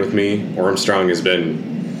is fine with me. Armstrong has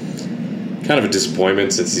been kind of a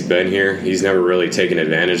disappointment since he's been here. He's never really taken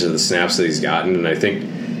advantage of the snaps that he's gotten, and I think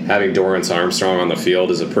having Dorrance Armstrong on the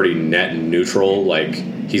field is a pretty net neutral. Like,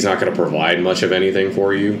 he's not going to provide much of anything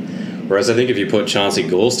for you. Whereas I think if you put Chauncey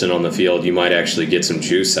Golston on the field, you might actually get some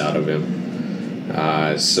juice out of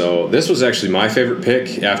him. So this was actually my favorite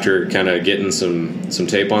pick after kind of getting some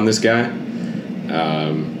tape on this guy.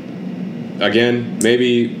 Again,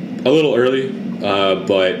 maybe a little early,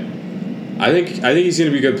 but I think he's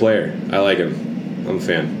going to be a good player. I like him. I'm a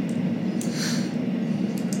fan.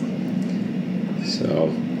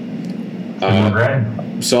 So,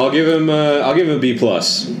 so I'll give him a B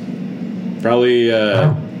plus. Probably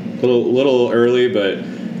a little early, but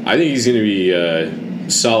I think he's going to be a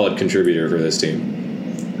solid contributor for this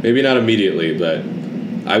team. Maybe not immediately, but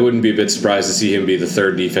I wouldn't be a bit surprised to see him be the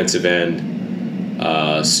 3rd defensive end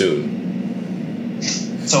soon.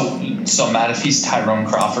 So Matt, if he's Tyrone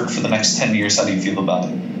Crawford for the next 10 years, how do you feel about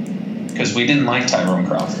it? Because we didn't like Tyrone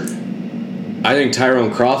Crawford. I think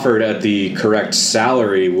Tyrone Crawford at the correct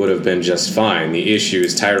salary would have been just fine. The issue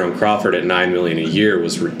is Tyrone Crawford at $9 million a year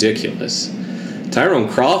was ridiculous. Tyrone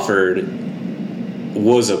Crawford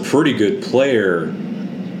was a pretty good player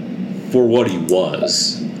for what he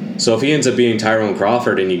was. So if he ends up being Tyrone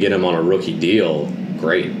Crawford and you get him on a rookie deal,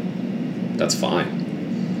 great. That's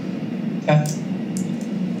fine. Okay.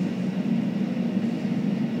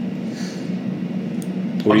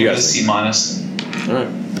 What do you guys think? C-. All right.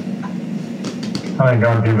 I think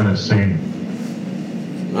I'll give it a C.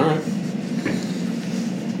 All right.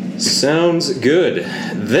 Sounds good.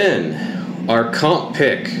 Then, our comp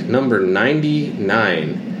pick, number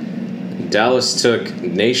 99. Dallas took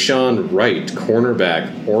Nahshon Wright,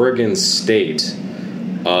 cornerback, Oregon State,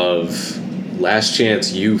 of Last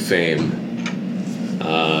Chance U fame.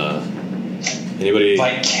 Anybody?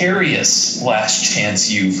 Vicarious Last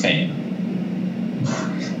Chance U fame.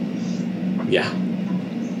 Yeah.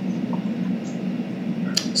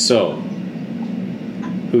 So,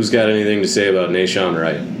 who's got anything to say about Nahshon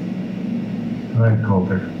Wright? I like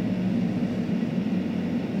Colter.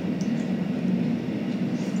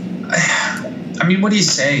 I mean, what do you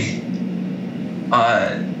say?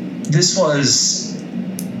 This was,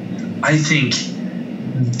 I think,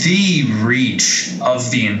 the reach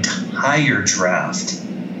of the entire draft.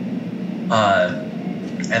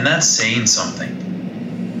 And that's saying something.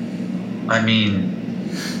 I mean,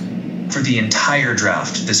 for the entire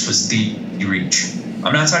draft, this was the reach.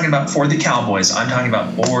 I'm not talking about for the Cowboys. I'm talking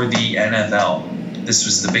about for the NFL. This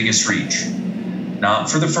was the biggest reach. Not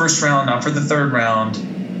for the 1st round, not for the 3rd round,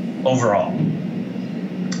 overall.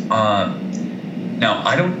 Now,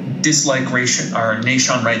 I don't dislike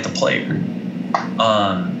Nahshon Wright, the player.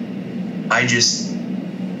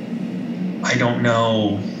 I don't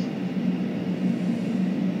know.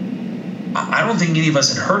 I don't think any of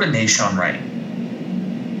us had heard of Nahshon Wright.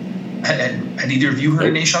 Had either of you heard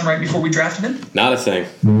of Nahshon Wright before we drafted him? Not a thing.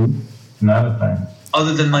 Not a thing.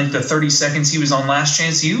 Other than like the 30 seconds he was on Last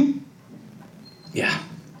Chance U? Yeah.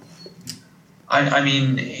 I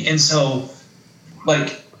mean, and so,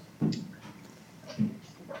 like,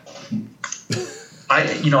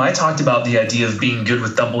 I talked about the idea of being good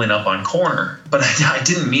with doubling up on corner, but I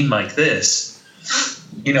didn't mean like this.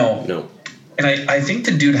 No. And I think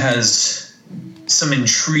the dude has some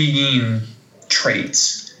intriguing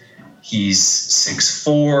traits. He's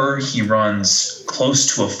 6'4", he runs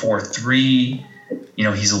close to a 4.3.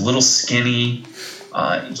 He's a little skinny.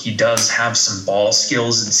 He does have some ball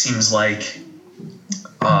skills, it seems like.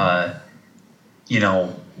 I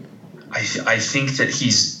think that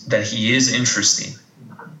he is interesting.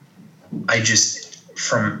 I just,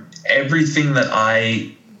 from everything that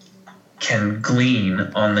I can glean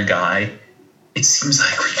on the guy, it seems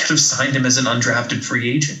like we could have signed him as an undrafted free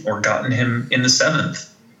agent or gotten him in the 7th.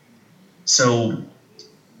 So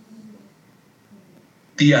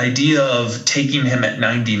the idea of taking him at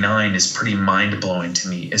 99 is pretty mind-blowing to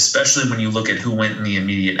me, especially when you look at who went in the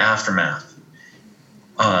immediate aftermath.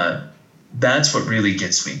 That's what really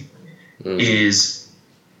gets me, is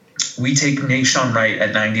we take Nahshon Wright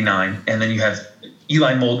at 99, and then you have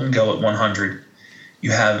Eli Molden go at 100.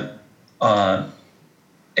 You have Ife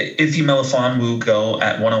Melifonwu go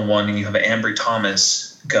at 101, and you have Ambry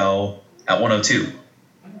Thomas go at 102.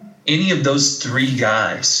 Any of those three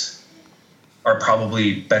guys are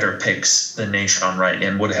probably better picks than Nahshon Wright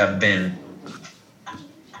and would have been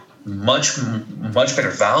much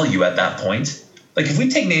better value at that point. Like if we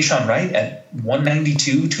take Nahshon Wright at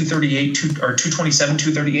 192, 238, or 227,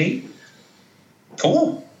 238,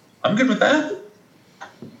 cool. I'm good with that.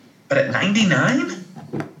 But at 99,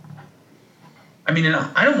 I mean,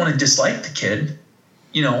 I don't want to dislike the kid,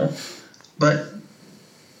 but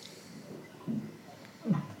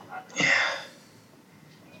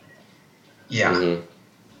yeah. Mm-hmm.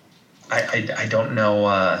 I don't know.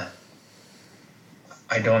 I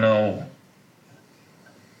don't know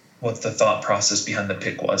what the thought process behind the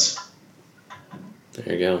pick was.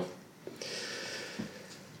 There you go.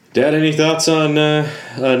 Dad, any thoughts on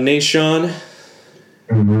Nahshon?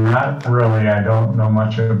 Not really. I don't know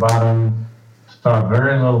much about him. Saw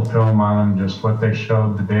very little film on him, just what they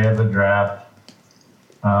showed the day of the draft.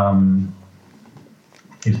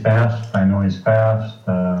 He's fast. I know he's fast.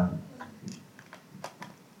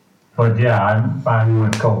 But yeah, I'm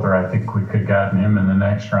with Colter. I think we could have gotten him in the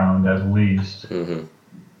next round at least. Mm-hmm.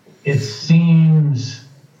 It seems,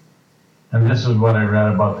 and this is what I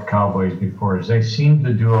read about the Cowboys before, is they seem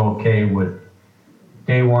to do okay with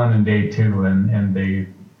day one and day two, and they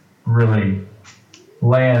really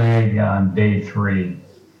lay an egg on day three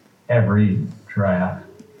every draft.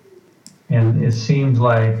 And it seems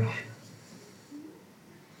like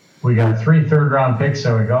we got 3 third-round picks,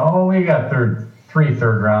 so we go, oh, we got 3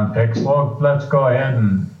 third-round picks. Well, let's go ahead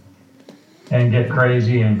and get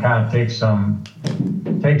crazy and kind of take some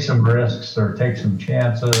risks or take some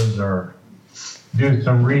chances or do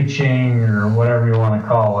some reaching or whatever you want to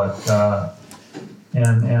call it.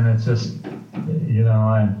 And it's just,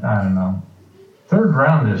 I don't know. Third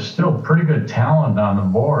round is still pretty good talent on the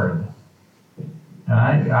board.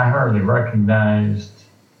 And I hardly recognized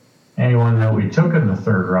anyone that we took in the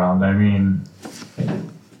third round. I mean,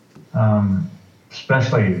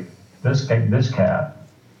 especially this cat.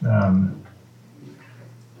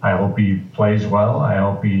 I hope he plays well. I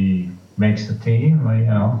hope he makes the team,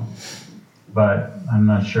 but I'm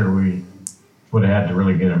not sure we would have had to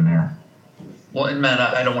really get him there. Well, and Matt,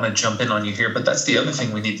 I don't want to jump in on you here, but that's the other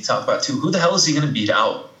thing we need to talk about too. Who the hell is he going to beat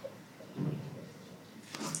out?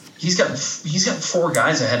 He's got 4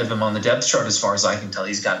 guys ahead of him on the depth chart as far as I can tell.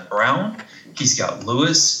 He's got Brown, he's got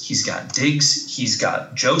Lewis, he's got Diggs, he's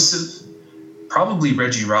got Joseph, probably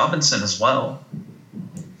Reggie Robinson as well.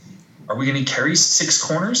 Are we going to carry 6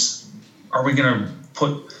 corners? Are we going to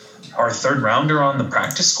put our third rounder on the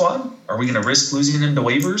practice squad? Are we going to risk losing him to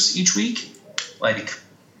waivers each week?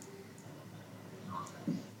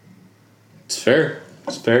 It's fair.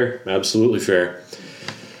 It's fair. Absolutely fair.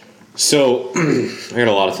 So I got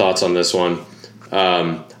a lot of thoughts on this one.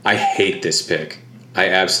 I hate this pick. I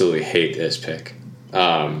absolutely hate this pick.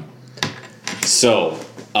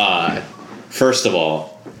 First of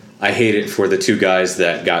all, I hate it for the 2 guys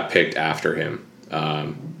that got picked after him.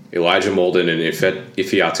 Elijah Molden and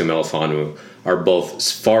Ifeatu Melifonwu are both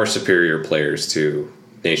far superior players to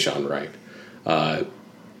Nahshon Wright.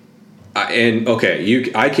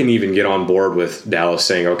 I can even get on board with Dallas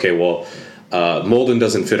saying, okay, well, Molden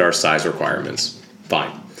doesn't fit our size requirements.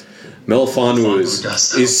 Fine. Melifonwu is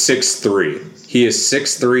 6'3". He is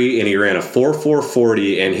 6'3", and he ran a 4.4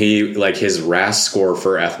 40, and his RAS score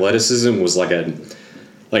for athleticism was like a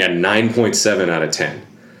 9.7 out of 10.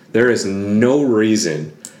 There is no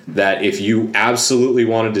reason that if you absolutely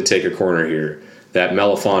wanted to take a corner here, that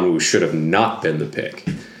Melifonwu should have not been the pick.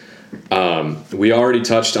 We already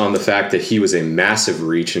touched on the fact that he was a massive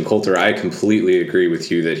reach, and Coulter, I completely agree with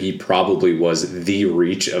you that he probably was the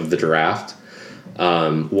reach of the draft.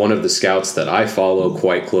 One of the scouts that I follow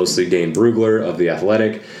quite closely, Dane Brugler of The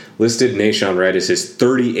Athletic, listed Nahshon Wright as his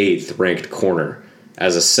 38th ranked corner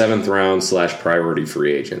as a 7th round / priority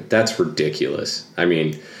free agent. That's ridiculous. I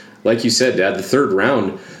mean, like you said, Dad, the third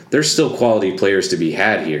round, there's still quality players to be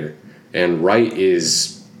had here. And Wright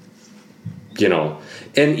is,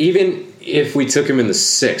 and even if we took him in the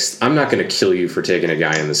 6th, I'm not going to kill you for taking a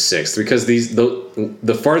guy in the 6th because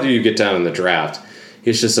the farther you get down in the draft,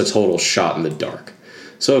 it's just a total shot in the dark.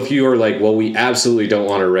 So if you are like, well, we absolutely don't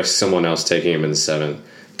want to risk someone else taking him in the 7th,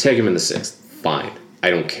 take him in the 6th. Fine.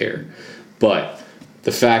 I don't care. But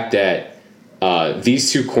the fact that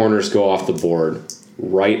these 2 corners go off the board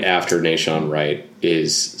right after Nahshon Wright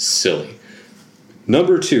is silly.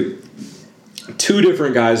 Number 2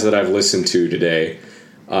 different guys that I've listened to today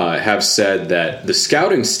have said that the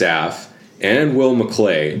scouting staff and Will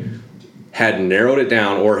McClay had narrowed it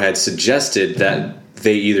down or had suggested that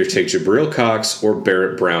they either take Jabril Cox or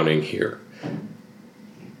Barrett Browning here.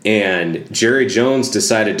 And Jerry Jones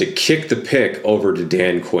decided to kick the pick over to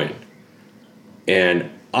Dan Quinn. And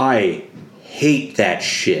I hate that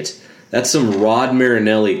shit. That's some Rod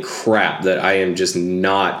Marinelli crap that I am just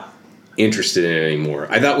not interested in anymore.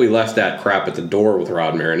 I thought we left that crap at the door with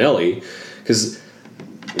Rod Marinelli because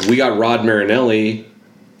we got Rod Marinelli,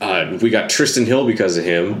 we got Tristan Hill because of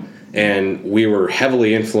him, and we were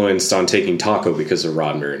heavily influenced on taking Taco because of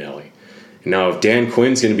Rod Marinelli. Now, if Dan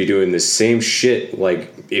Quinn's going to be doing the same shit,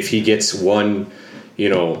 like if he gets one,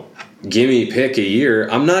 gimme pick a year,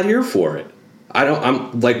 I'm not here for it.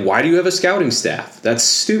 I'm like, why do you have a scouting staff? That's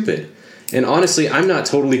stupid. And honestly, I'm not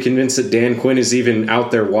totally convinced that Dan Quinn is even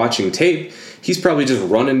out there watching tape. He's probably just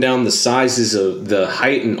running down the sizes of the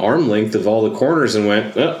height and arm length of all the corners and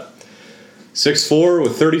went, 6'4"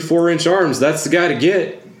 with 34-inch arms, that's the guy to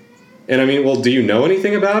get. And I mean, well, do you know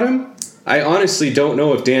anything about him? I honestly don't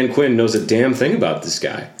know if Dan Quinn knows a damn thing about this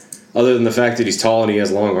guy, other than the fact that he's tall and he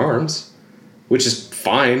has long arms, which is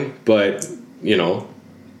fine, but,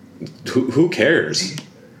 who cares?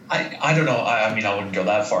 I don't know. I mean, I wouldn't go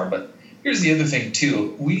that far, but here's the other thing,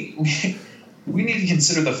 too. We need to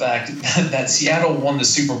consider the fact that Seattle won the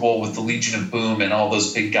Super Bowl with the Legion of Boom and all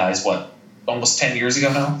those big guys, almost 10 years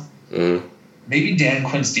ago now? Mm. Maybe Dan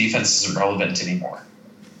Quinn's defense isn't relevant anymore.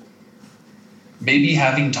 Maybe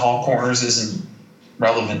having tall corners isn't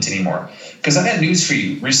relevant anymore. Because I got news for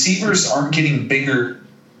you. Receivers aren't getting bigger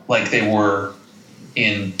like they were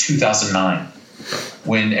in 2009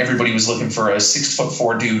 when everybody was looking for a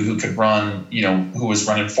 6'4" dude who could run, who was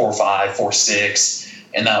running 4.5, 4.6,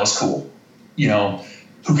 and that was cool.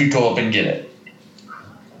 Who could go up and get it.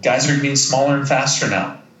 Guys are getting smaller and faster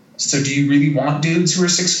now. So do you really want dudes who are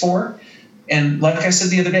 6'4"? And like I said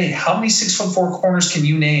the other day, how many 6'4" corners can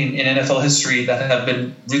you name in NFL history that have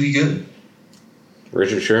been really good?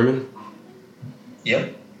 Richard Sherman?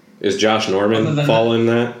 Yep. Is Josh Norman fall in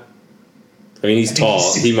that? I mean, he's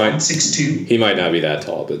tall. He might 6'2". He might not be that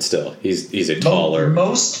tall, but still, he's a taller.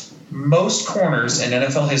 Most corners in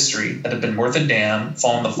NFL history that have been worth a damn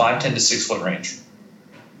fall in the 5'10" to 6 foot range.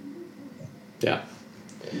 Yeah.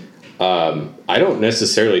 I don't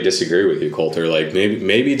necessarily disagree with you, Coulter. Like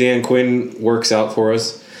maybe Dan Quinn works out for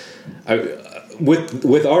us.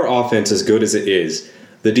 With our offense as good as it is,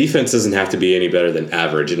 the defense doesn't have to be any better than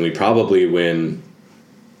average, and we probably win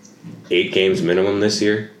 8 games minimum this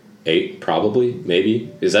year. 8, probably,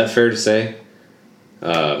 maybe. Is that fair to say?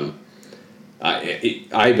 But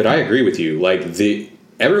I agree with you. Like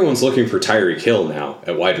everyone's looking for Tyreek Hill now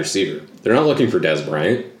at wide receiver. They're not looking for Dez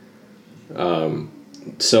Bryant.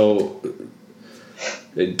 So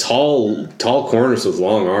tall corners with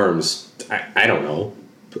long arms, I don't know.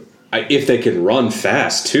 If they can run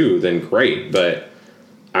fast too, then great. But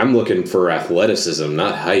I'm looking for athleticism,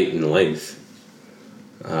 not height and length.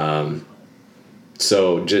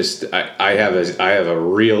 So just I have a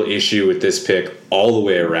real issue with this pick all the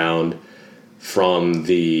way around, from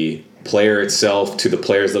the player itself to the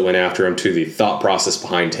players that went after him to the thought process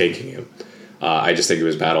behind taking him. I just think it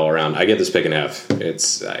was bad all around. I get this pick an F.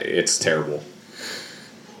 It's terrible.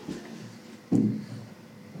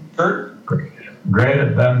 Kurt? Grade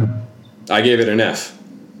it then. I gave it an F.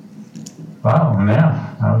 Wow, an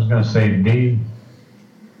F. I was going to say D.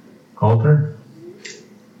 Coulter?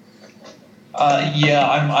 Yeah,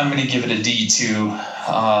 I'm going to give it a D too.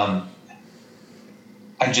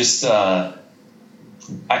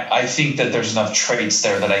 I think that there's enough traits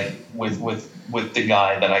there that with the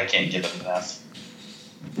guy that I can't give it an F.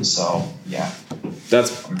 So yeah,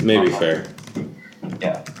 that's maybe fair.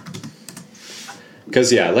 Yeah,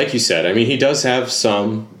 because like you said, I mean, he does have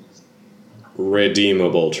some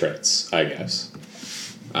redeemable traits, I guess.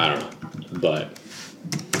 I don't know, but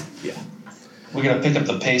yeah, we got to pick up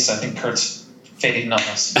the pace. I think Kurt's fading on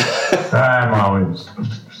us. I'm always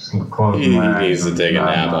closing my eyes. He needs to take a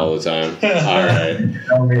nap all the time. All right.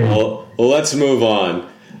 Well, let's move on.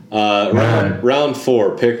 Round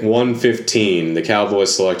 4, pick 115. The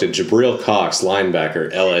Cowboys selected Jabril Cox,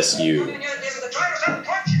 linebacker, LSU.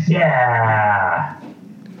 Yeah.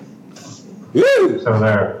 Woo! So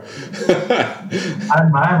there.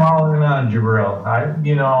 I'm all in on Jabril.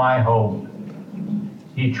 I hope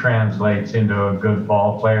he translates into a good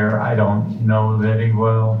ball player. I don't know that he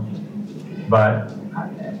will, but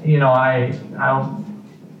in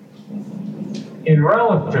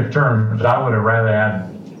relative terms, I would have rather had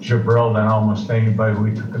Jabril than almost anybody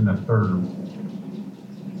we took in the third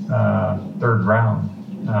round.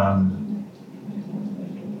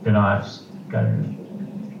 That's kind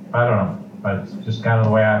of, I don't know, but it's just kind of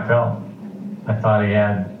the way I felt. I thought he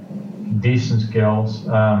had decent skills.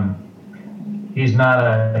 He's not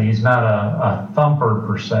a thumper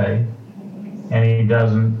per se, and he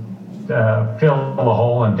doesn't fill the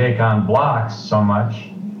hole and take on blocks so much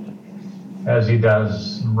as he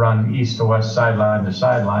does run east to west, sideline to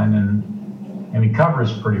sideline, and he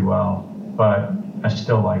covers pretty well. But I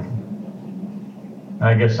still like him.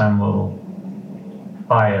 I guess I'm a little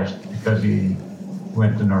biased because he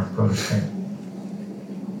went to North Dakota State.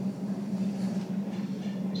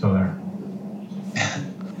 So there.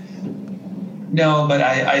 No, but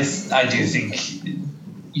I do think,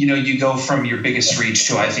 you go from your biggest reach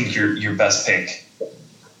to, I think, your best pick.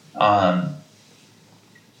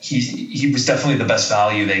 He was definitely the best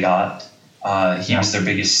value they got. He was their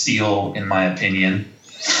biggest steal, in my opinion,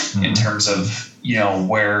 in terms of,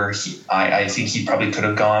 where I think he probably could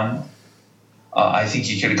have gone. I think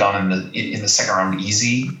he could have gone in the second round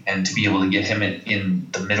easy, and to be able to get him in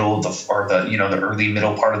the middle of the early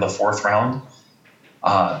middle part of the fourth round,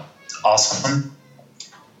 awesome.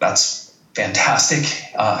 That's fantastic.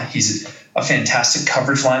 He's a fantastic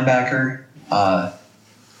coverage linebacker.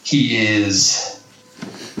 He is,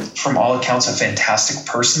 from all accounts, a fantastic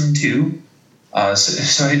person too.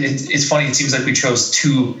 So it's funny. It seems like we chose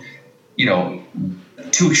two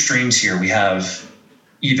extremes here. We have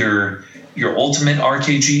either your ultimate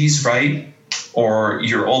RKGs, right? Or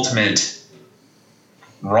your ultimate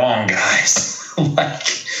wrong guys. Like,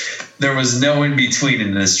 there was no in between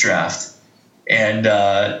in this draft. And,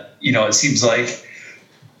 it seems like,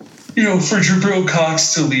 for Jabril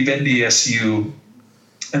Cox to leave NDSU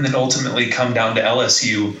and then ultimately come down to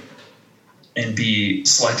LSU and be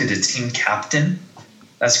selected as team captain,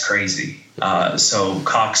 that's crazy. So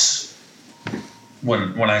Cox,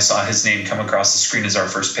 when I saw his name come across the screen as our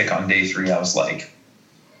first pick on day 3, I was like,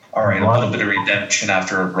 all right, a little bit of redemption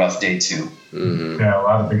after a rough day 2. Mm-hmm. Yeah, a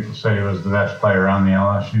lot of people say he was the best player on the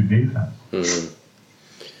LSU defense.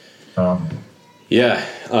 Mm-hmm. Yeah,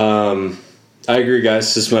 I agree,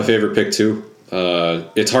 guys. This is my favorite pick too.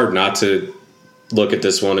 It's hard not to look at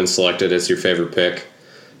this one and select it as your favorite pick.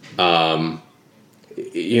 I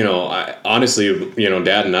honestly,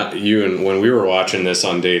 Dad and you, and when we were watching this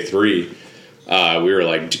on day 3, we were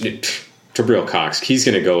like, Jabril Cox, he's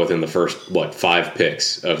going to go within the first 5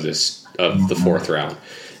 picks of the fourth round,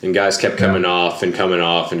 and guys kept coming off, and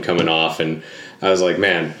I was like,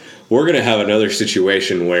 man, we're going to have another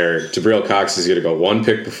situation where Jabril Cox is going to go 1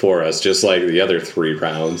 pick before us, just like the other 3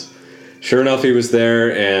 rounds. Sure enough, he was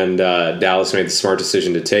there, and Dallas made the smart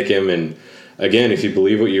decision to take him. And again, if you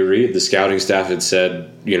believe what you read, the scouting staff had said,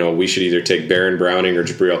 we should either take Baron Browning or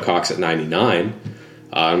Jabril Cox at 99,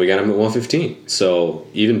 and we got him at 115. So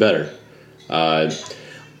even better.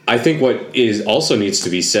 I think what also needs to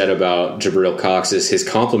be said about Jabril Cox is his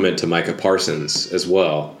compliment to Micah Parsons as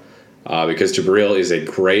well, because Jabril is a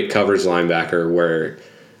great coverage linebacker where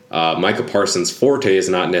Micah Parsons' forte is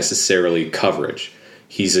not necessarily coverage.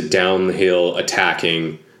 He's a downhill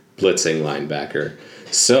attacking, blitzing linebacker.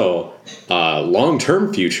 So,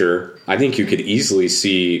 long-term future, I think you could easily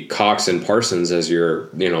see Cox and Parsons as your,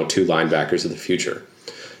 2 linebackers of the future.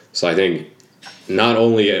 So I think not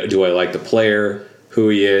only do I like the player, who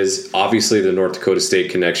he is, obviously the North Dakota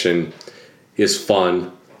State connection is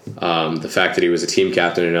fun. The fact that he was a team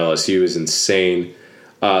captain at LSU is insane.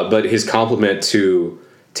 But his compliment to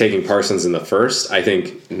taking Parsons in the first, I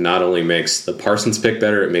think not only makes the Parsons pick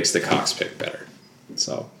better, it makes the Cox pick better.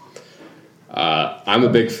 So I'm a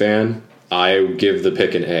big fan. I give the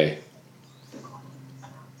pick an A.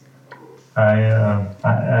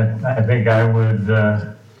 I think I would.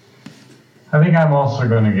 I think I'm also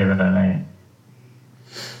going to give it an A.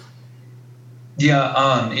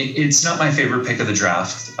 Yeah, it's not my favorite pick of the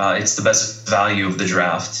draft. It's the best value of the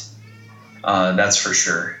draft. That's for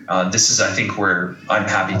sure. This is, I think, where I'm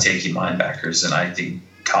happy taking linebackers, and I think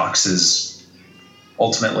Cox is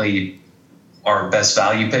ultimately our best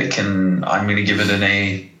value pick, and I'm going to give it an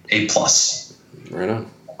A+. Right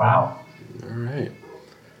on. Wow. All right.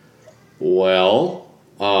 Well,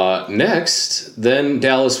 next, then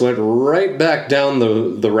Dallas went right back down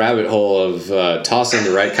the rabbit hole of tossing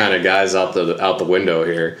the right kind of guys out the window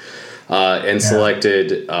here, and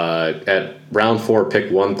selected at round 4,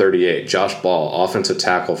 pick 138, Josh Ball, offensive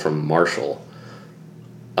tackle from Marshall.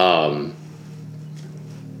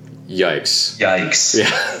 Yikes!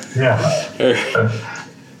 Yeah.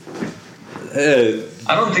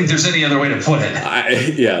 I don't think there's any other way to put it.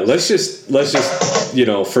 Let's just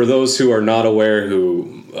for those who are not aware,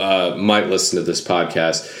 who might listen to this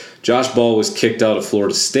podcast, Josh Ball was kicked out of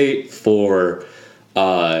Florida State for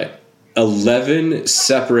 11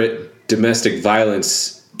 separate domestic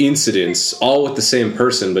violence incidents, all with the same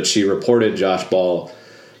person, but she reported Josh Ball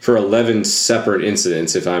for 11 separate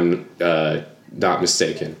incidents, if I'm not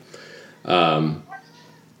mistaken.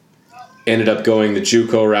 Ended up going the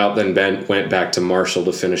JUCO route, then went back to Marshall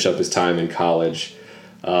to finish up his time in college.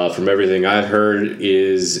 From everything I've heard,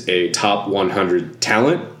 is a top 100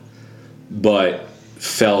 talent, but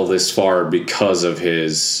fell this far because of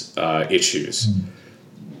his issues.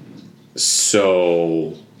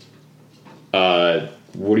 So,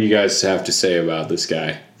 what do you guys have to say about this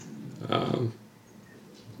guy?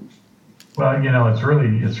 Well, it's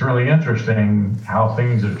really interesting how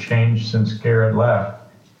things have changed since Garrett left.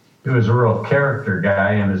 He was a real character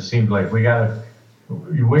guy, and it seems like we got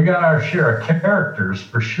our share of characters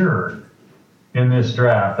for sure in this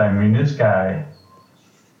draft. I mean, this guy,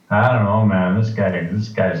 I don't know, man. This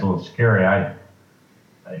guy's a little scary. A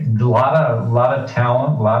lot of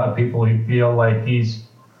talent, a lot of people who feel like he's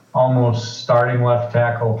almost starting left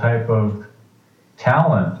tackle type of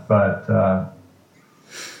talent, but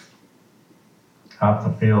off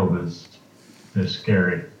the field is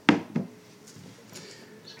scary.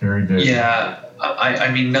 Scary dude. Yeah,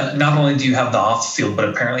 I mean, not only do you have the off the field, but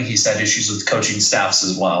apparently he's had issues with coaching staffs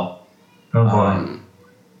as well. Oh boy.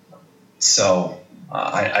 So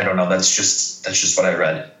I don't know. That's just what I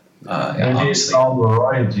read. Maybe it's all the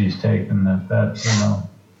roids he's taken.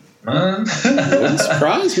 Wouldn't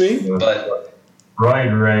surprise me. But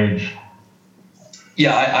roid rage.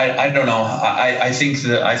 Yeah, I don't know. I think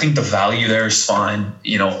the value there is fine.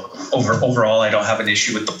 Overall, I don't have an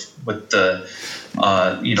issue with the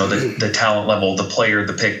the talent level, the player,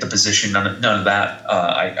 the pick, the position. None of that.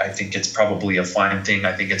 I think it's probably a fine thing.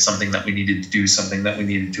 I think it's something that we needed to do, something that we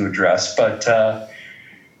needed to address. But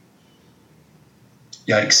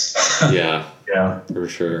yikes! Yeah, for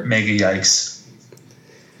sure. Mega yikes.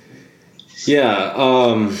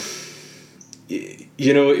 Yeah.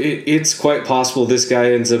 It's quite possible this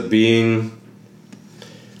guy ends up being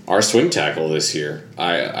our swing tackle this year.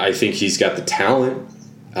 I think he's got the talent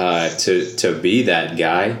to be that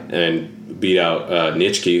guy and beat out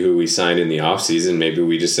Nitschke, who we signed in the offseason. Maybe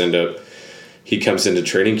we just he comes into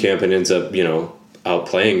training camp and ends up,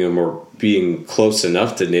 outplaying him or being close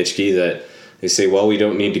enough to Nitschke that they say, well, we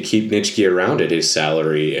don't need to keep Nitschke around at his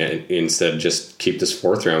salary and instead just keep this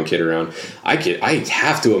 4th-round kid around. I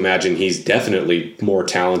have to imagine he's definitely more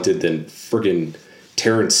talented than friggin'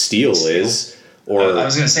 Terrence Steele is. Or I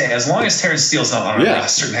was going to say, as long as Terrence Steele's not on our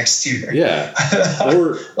roster next year. Yeah.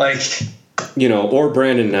 Or, or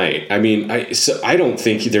Brandon Knight. I mean, I don't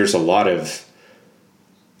think there's a lot of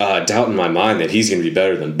doubt in my mind that he's going to be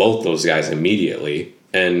better than both those guys immediately.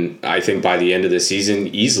 And I think by the end of the season,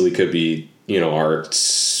 easily could be, our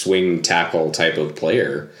swing tackle type of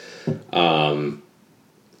player.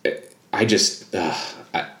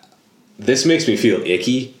 This makes me feel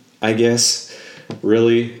icky, I guess,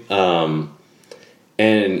 really. And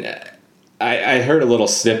I heard a little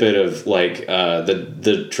snippet of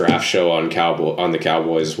the draft show on the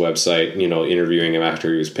Cowboys website, interviewing him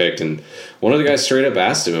after he was picked, and one of the guys straight up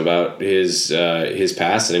asked him about his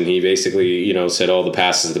pass, and he basically said, "Oh, the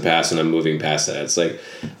pass is the pass, and I'm moving past that." It's like,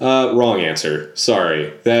 wrong answer.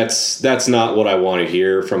 Sorry, that's not what I want to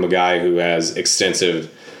hear from a guy who has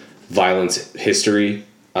extensive violence history.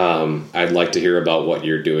 I'd like to hear about what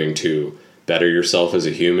you're doing to better yourself as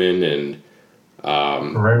a human and.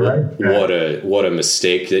 What a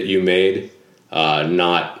mistake that you made.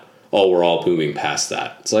 Not, we're all moving past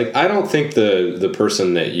that. It's like, I don't think the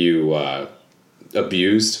person that you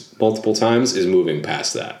abused multiple times is moving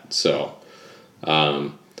past that. So,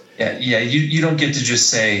 you don't get to just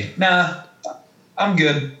say, nah, I'm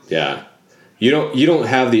good. Yeah. You don't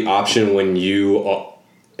have the option when you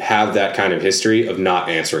have that kind of history of not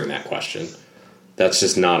answering that question. That's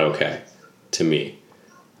just not okay to me.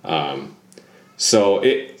 So,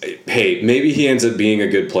 hey, maybe he ends up being a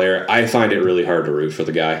good player. I find it really hard to root for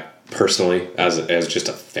the guy, personally, as just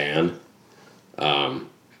a fan,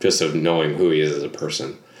 just of knowing who he is as a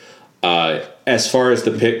person. As far as the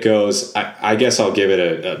pick goes, I guess I'll give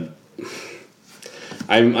it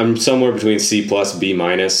I'm somewhere between C+, B-.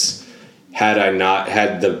 Had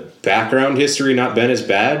the background history not been as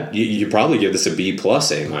bad, you probably give this a B+,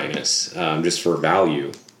 A-, just for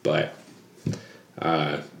value. But...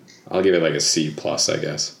 I'll give it like a C+, I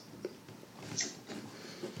guess.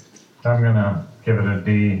 I'm gonna give it a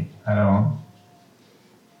D. I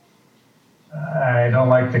don't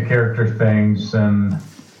like the character things, and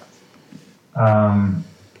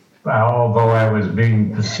although I was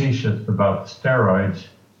being facetious about the steroids,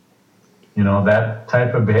 that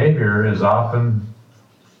type of behavior is often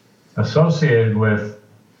associated with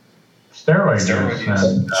steroid use.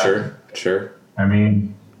 And, Sure. I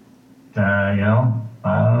mean, I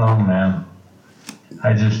don't know, man.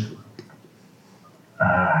 I just,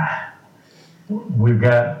 we've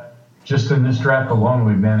got, just in this draft alone,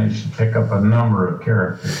 we've managed to pick up a number of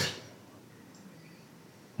characters.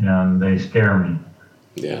 And they scare me.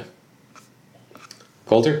 Yeah.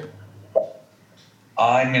 Coulter?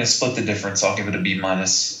 I'm going to split the difference. I'll give it a B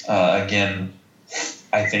minus. Again,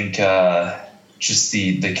 I think just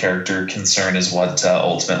the character concern is what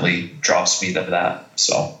ultimately drops me to that.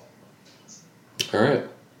 So. All right.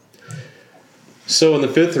 So in the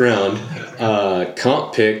 5th round,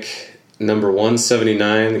 comp pick number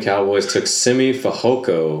 179, the Cowboys took Simi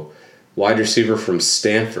Fehoko, wide receiver from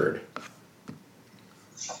Stanford.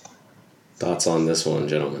 Thoughts on this one,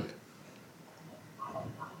 gentlemen?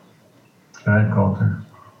 Go ahead, Coulter.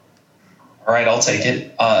 All right, I'll take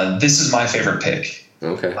it. This is my favorite pick.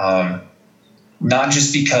 Okay. Not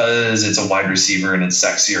just because it's a wide receiver and it's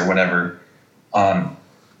sexy or whatever.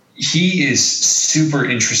 He is super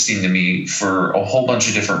interesting to me for a whole bunch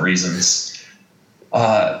of different reasons.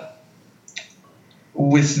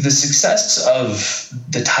 With the success of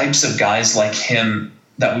the types of guys like him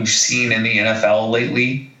that we've seen in the NFL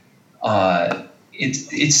lately,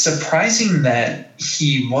 it's surprising that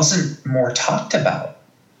he wasn't more talked about.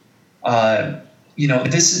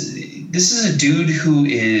 This is a dude who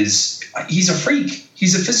he's a freak.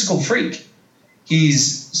 He's a physical freak.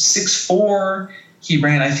 He's 6'4". He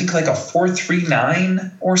ran, I think, like a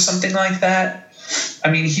 4.39 or something like that.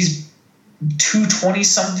 I mean, he's 220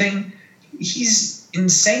 something. He's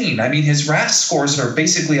insane. I mean, his RAS scores are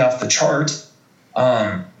basically off the chart.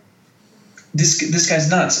 This guy's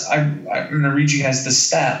nuts. I'm going to read you guys this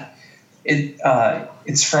stat.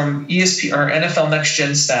 It's from ESPN or NFL Next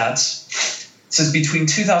Gen Stats. It says between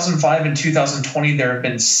 2005 and 2020, there have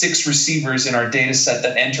been 6 receivers in our data set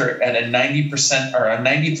that enter at a 90% or a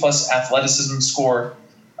 90 plus athleticism score,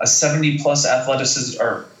 a 70 plus athleticism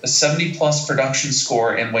or a 70 plus production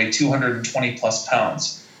score, and weigh 220 plus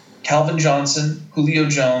pounds. Calvin Johnson, Julio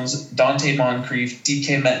Jones, Dante Moncrief,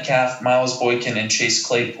 DK Metcalf, Miles Boykin, and Chase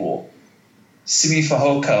Claypool. Simi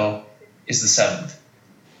Fehoko is the 7th.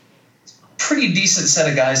 Pretty decent set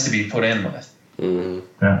of guys to be put in with. Mm-hmm.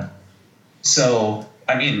 Yeah. So,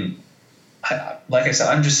 I mean, like I said,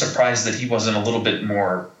 I'm just surprised that he wasn't a little bit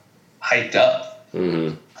more hyped up.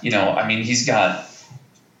 Mm-hmm. I mean, he's got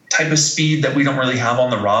type of speed that we don't really have on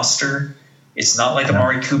the roster. It's not like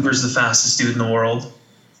Amari Cooper's the fastest dude in the world.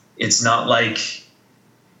 It's not like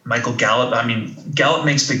Michael Gallup. I mean, Gallup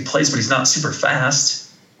makes big plays, but he's not super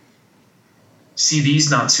fast. CD's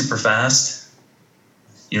not super fast.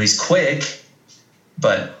 He's quick,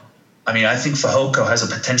 but I mean, I think Fehoko has a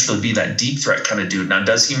potential to be that deep threat kind of dude. Now,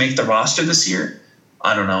 does he make the roster this year?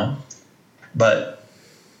 I don't know, but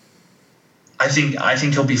I think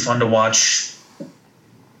he'll be fun to watch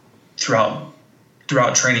throughout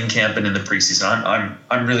training camp and in the preseason.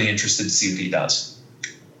 I'm really interested to see what he does.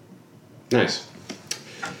 Nice.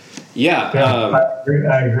 Yeah.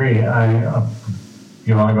 I agree.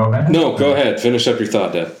 You want to go ahead? No, go ahead. Finish up your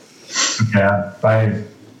thought, Dad. Yeah,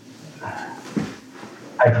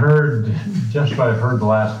 I've heard the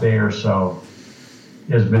last day or so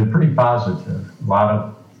has been pretty positive. A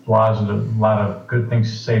lot of good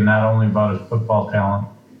things to say, not only about his football talent,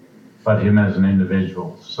 but him as an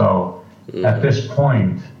individual. So at this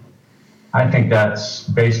point, I think that's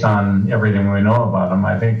based on everything we know about him.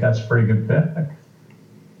 I think that's a pretty good pick.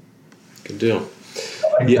 Good deal.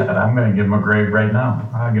 I like that. I'm going to give him a grade right now.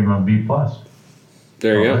 I'll give him a B+.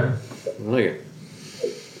 There you go. I like it.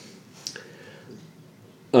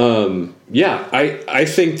 I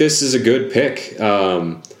think this is a good pick.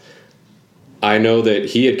 I know that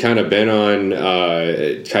he had kind of been on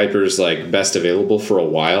Kuiper's best available for a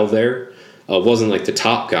while there. Wasn't like the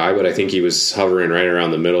top guy, but I think he was hovering right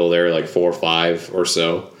around the middle there, like 4 or 5 or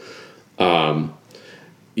so. Like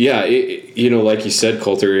you said,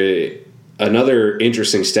 Coulter. Another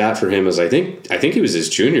interesting stat for him is I think he was his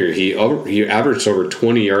junior. He averaged over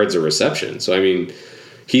 20 yards of reception. So I mean,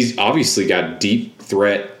 he's obviously got deep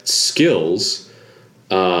threat skills,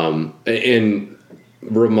 and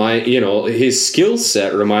his skill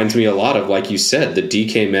set reminds me a lot of, like you said, the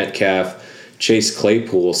DK Metcalf, Chase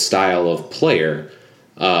Claypool style of player.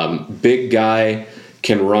 Big guy,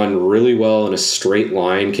 can run really well in a straight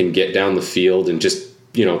line, can get down the field and just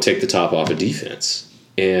take the top off of defense.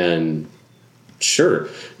 And sure,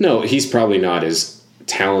 no, he's probably not as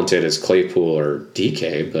talented as Claypool or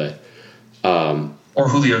DK, but or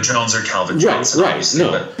Julio Jones or Calvin Johnson. Right.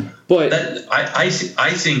 No, but I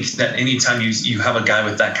think that anytime you have a guy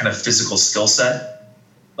with that kind of physical skill set,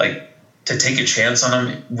 like to take a chance on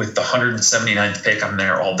him with the 179th pick, I'm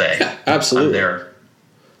there all day. Yeah, absolutely. I'm there.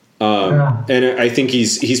 And I think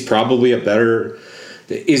he's probably a better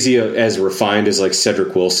Is he as refined as like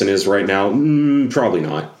Cedric Wilson is right now? Probably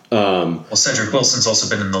not. Well, Cedric Wilson's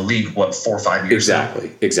also been in the league, 4 or 5 years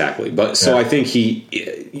Exactly. But so I think he,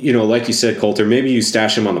 like you said, Coulter, maybe you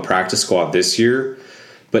stash him on the practice squad this year,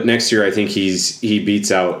 but next year I think he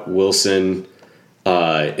beats out Wilson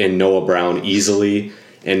and Noah Brown easily.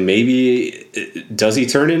 And maybe does he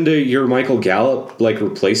turn into your Michael Gallup like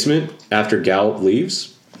replacement after Gallup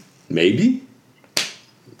leaves? Maybe.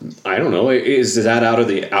 I don't know. Is that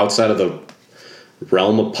outside of the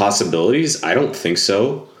realm of possibilities? I don't think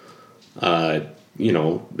so.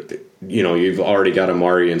 You've already got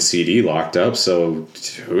Amari and CD locked up, so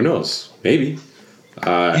who knows? Maybe.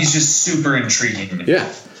 He's just super intriguing. Yeah.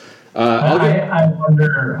 I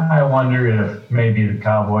wonder if maybe the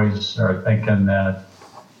Cowboys are thinking that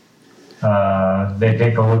they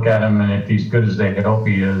take a look at him, and if he's good as they hope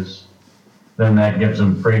he is, then that gives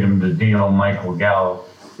them freedom to deal Michael Gallup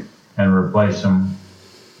and replace him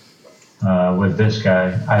with this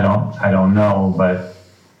guy. I don't know, but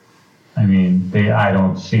I mean, I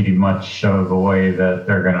don't see much of a way that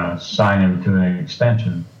they're going to sign him to an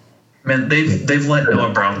extension. Man, they've let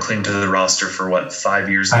Noah Brown cling to the roster for 5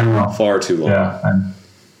 years now? I know. Far too long.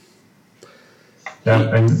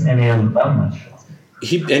 And he hasn't done much.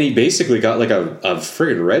 He basically got like a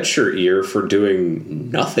friggin' redshirt year for doing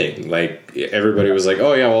nothing. Like everybody was like,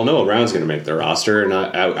 "Oh yeah, well Noah Brown's going to make the roster," and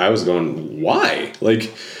I was going, "Why?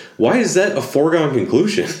 Like, why is that a foregone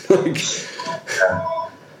conclusion?"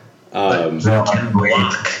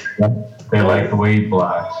 They like the way he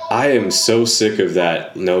blocks. I am so sick of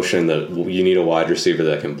that notion that you need a wide receiver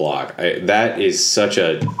that can block. That is such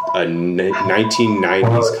a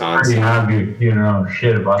 1990s concept.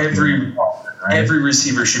 Shit about every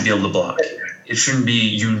receiver should be able to block. It shouldn't be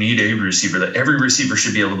you need a receiver. That every receiver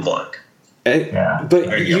should be able to block. But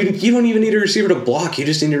you don't even need a receiver to block. You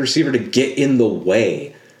just need a receiver to get in the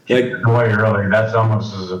way. That's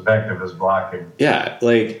almost as effective as blocking. Yeah,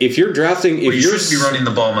 like if you're drafting, you shouldn't be running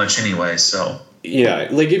the ball much anyway. So yeah,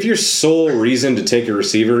 like if your sole reason to take a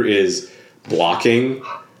receiver is blocking,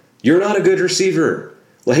 you're not a good receiver.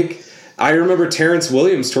 Like I remember Terrence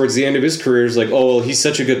Williams towards the end of his career is like, oh well, he's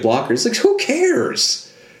such a good blocker. It's like who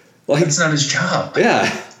cares? Like it's not his job. Yeah.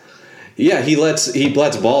 He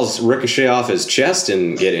lets balls ricochet off his chest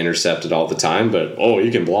and get intercepted all the time. But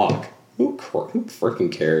you can block. Who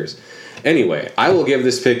freaking cares? Anyway, I will give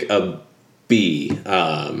this pick a B.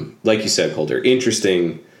 Like you said, Coulter,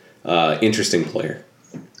 interesting player.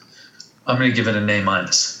 I'm going to give it an A-.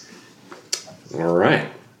 All right.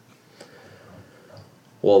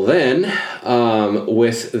 Well, then,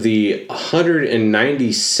 with the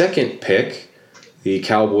 192nd pick, the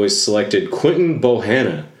Cowboys selected Quinton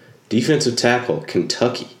Bohanna, defensive tackle,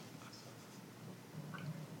 Kentucky.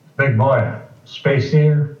 Big boy, space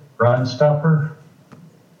eater. Run stuffer.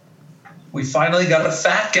 We finally got a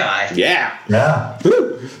fat guy. Yeah.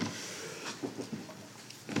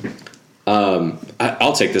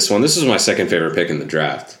 I'll take this one. This is my second favorite pick in the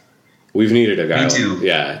draft. We've needed a guy. Me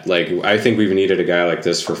too. I think we've needed a guy like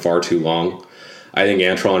this for far too long. I think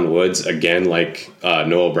Antwaun Woods, again, like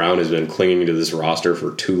Noah Brown, has been clinging to this roster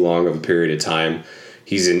for too long of a period of time.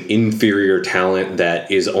 He's an inferior talent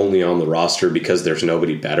that is only on the roster because there's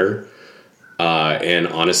nobody better. And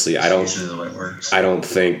honestly, I don't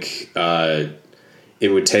think it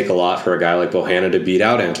would take a lot for a guy like Bohanna to beat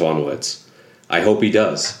out Antwaun Woods. I hope he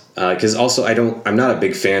does. Because also, I'm not a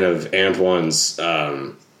big fan of Antwaun's.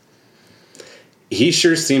 He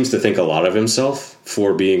sure seems to think a lot of himself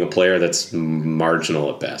for being a player that's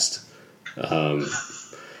marginal at best.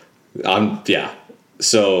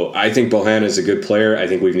 So I think Bohanna is a good player. I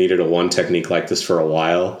think we've needed a one technique like this for a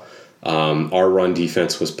while. Our run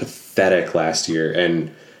defense was pathetic last year,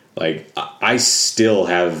 and like I still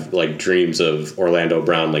have like dreams of Orlando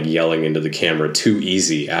Brown like yelling into the camera too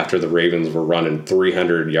easy after the Ravens were running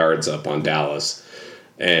 300 yards up on Dallas,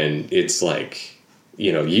 and it's like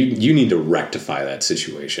you need to rectify that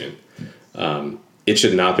situation. It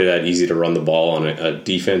should not be that easy to run the ball on a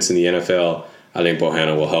defense in the NFL. I think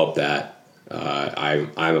Bohanna will help that.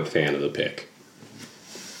 I'm a fan of the pick.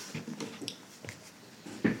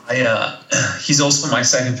 He's also my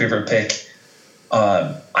second favorite pick.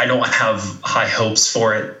 I don't have high hopes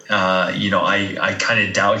for it. I kind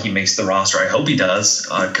of doubt he makes the roster. I hope he does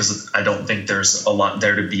because I don't think there's a lot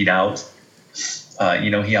there to beat out.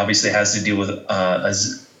 He obviously has to deal with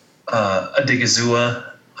Adigizua.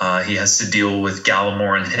 He has to deal with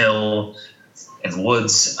Gallimore and Hill and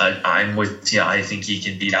Woods. I'm with you. I think he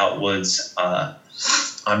can beat out Woods.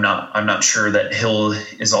 I'm not sure that Hill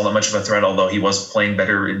is all that much of a threat, although he was playing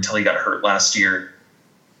better until he got hurt last year.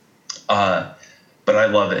 But I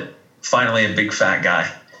love it. finally a big fat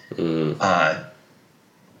guy.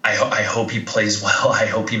 I hope he plays well. I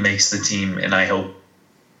hope he makes the team, and I hope.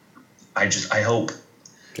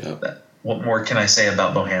 That, what more can I say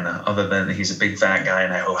about Bohanna other than he's a big fat guy,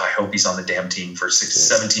 and I hope he's on the damn team for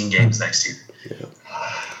 17 games next year.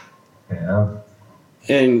 Yeah.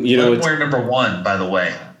 And we're number 1, by the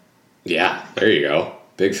way. Yeah, there you go.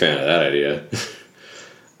 Big fan of that idea.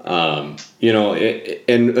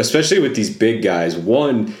 And especially with these big guys,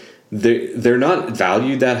 one, they're not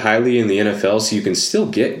valued that highly in the NFL, so you can still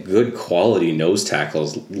get good quality nose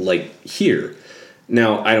tackles like here.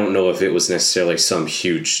 Now, I don't know if it was necessarily some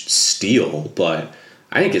huge steal, but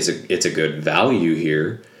I think it's a good value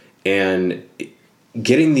here. And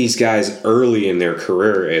getting these guys early in their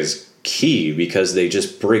career is key because they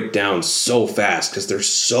just break down so fast because they're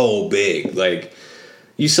so big. Like,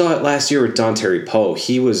 you saw it last year with Dontari Poe.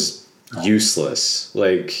 He was useless.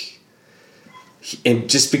 And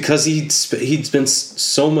just because he'd spent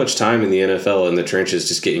so much time in the NFL in the trenches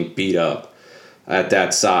just getting beat up at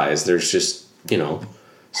that size, there's just,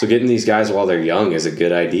 so getting these guys while they're young is a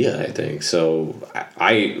good idea, I think. So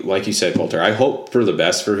I like you said, Coulter, I hope for the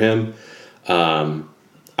best for him.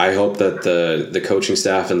 I hope that the coaching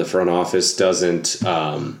staff and the front office doesn't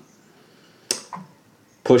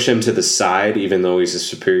push him to the side, even though he's a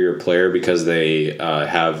superior player, because they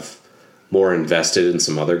have more invested in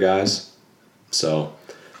some other guys. So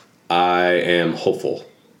I am hopeful.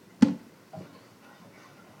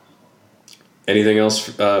 Anything else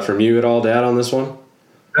from you at all, Dad, on this one?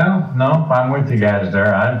 No, I'm with you guys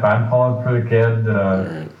there. I'm pulling for the kid.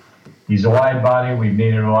 Right. He's a wide body. We've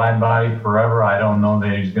needed a wide body forever. I don't know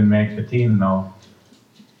that he's going to make the team, though.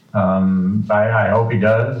 I hope he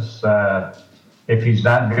does. If he's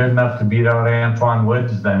not good enough to beat out Antoine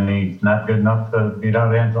Woods, then he's not good enough to beat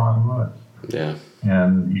out Antoine Woods. Yeah.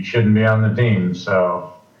 And he shouldn't be on the team.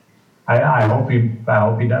 So I hope he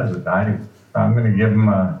does it. I'm going to give him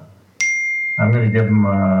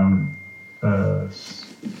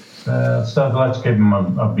so let's give him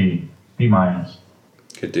a B minus.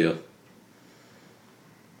 Good deal.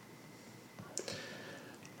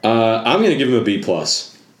 I'm going to give him a B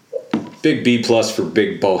plus. Big B plus for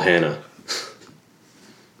Big Bohanna.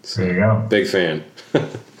 There you go. Big fan.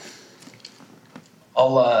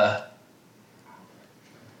 I'll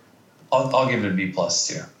give it a B plus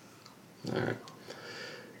too. All right.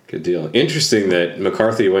 Good deal. Interesting that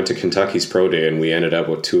McCarthy went to Kentucky's pro day and we ended up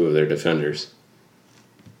with 2 of their defenders.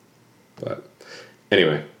 But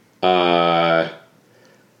anyway,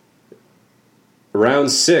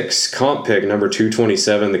 round 6, comp pick number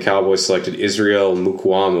 227. The Cowboys selected Israel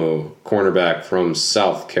Mukwamu, cornerback from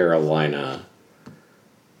South Carolina.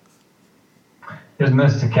 Isn't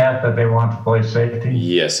this the cat that they want to play safety?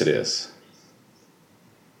 Yes, it is.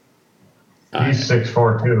 He's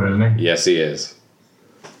 6'4" too, isn't he? Yes, he is.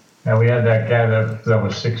 Yeah, we had that guy that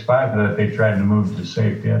was 6'5" that they tried to move to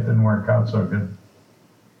safety. That didn't work out so good.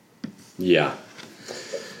 Yeah.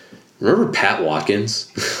 Remember Pat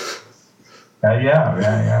Watkins?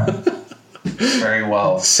 Yeah. Very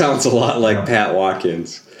well. Sounds a lot like Pat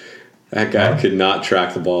Watkins. That guy could not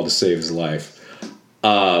track the ball to save his life.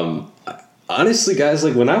 Honestly, guys,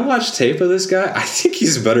 when I watch tape of this guy, I think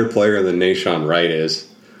he's a better player than Nahshon Wright is.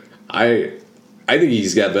 I think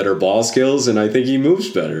he's got better ball skills, and I think he moves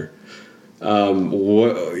better.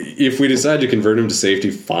 If we decide to convert him to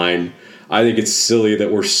safety, fine. I think it's silly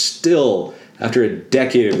that we're still, after a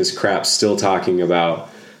decade of this crap, still talking about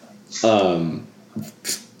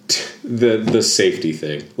the safety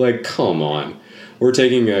thing. Come on. We're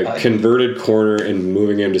taking a converted corner and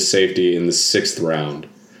moving him to safety in the 6th round.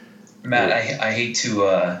 Matt, I hate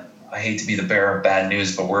to be the bearer of bad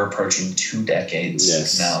news, but we're approaching 2 decades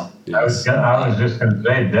now. Yes. I was just going to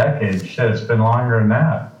say decades. Shit, it's been longer than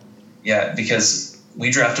that. Yeah, because we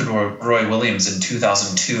drafted Roy Williams in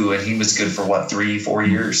 2002, and he was good for 3-4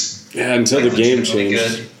 years. Yeah, until the game changed.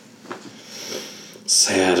 Good.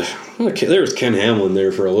 Sad. There was Ken Hamlin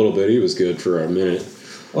there for a little bit. He was good for a minute.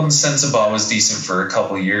 Well, and Sensabaugh was decent for a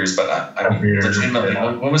couple of years, but I mean, legitimately,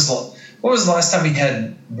 when was the last time we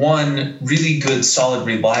had one really good, solid,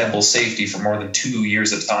 reliable safety for more than 2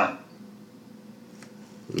 years at a time?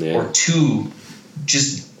 Yeah. Or 2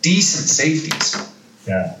 just decent safeties.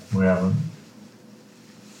 Yeah, we haven't.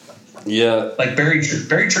 Yeah. Barry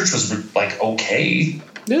Church was okay.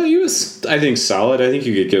 No, he was, I think, solid. I think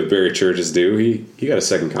you could give Barry Church his due. He got a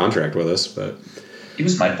second contract with us, but he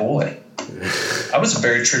was my boy. I was a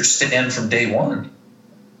Barry Church stand from day one.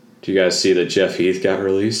 Do you guys see that Jeff Heath got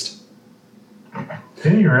released?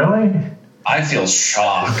 Did he really? I feel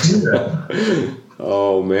shocked.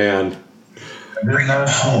 Oh man. Bring him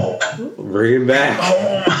home. Bring him back.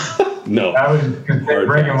 Home. No. I was because they Hard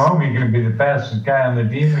bring him pass. home, he can be the fastest guy on the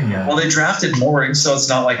team again. Well, they drafted Mooring, so it's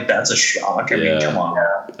not like that's a shock. I Yeah. mean, come on.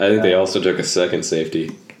 I think they also took a second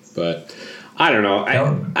safety, but I don't know.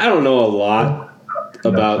 I don't know a lot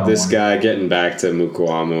about this guy getting back to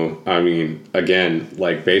Mukuamu. I mean, again,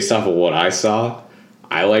 like based off of what I saw,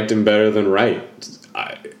 I liked him better than Wright.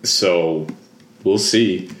 So we'll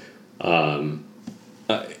see.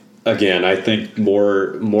 Again, I think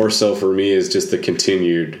more so for me is just the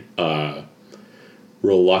continued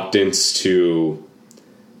reluctance to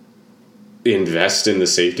invest in the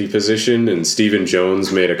safety position. And Stephen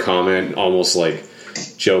Jones made a comment almost like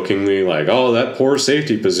jokingly like, oh, that poor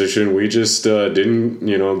safety position, we just didn't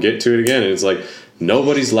get to it again. And it's like,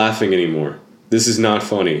 nobody's laughing anymore. This is not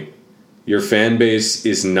funny. Your fan base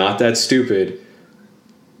is not that stupid.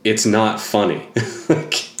 It's not funny.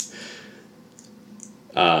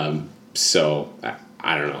 So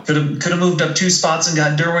I don't know. Could have moved up 2 spots and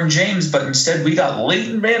got Derwin James, but instead we got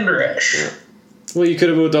Leighton Vander Esch. Yeah. Well, you could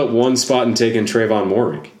have moved up 1 spot and taken Trayvon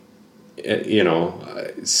Mooring.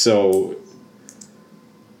 So,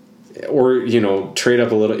 or trade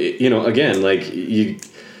up a little. Again, like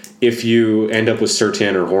if you end up with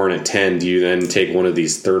Surtain or Horn at 10, do you then take one of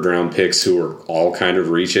these 3rd round picks who are all kind of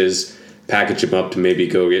reaches, package them up to maybe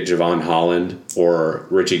go get Javon Holland or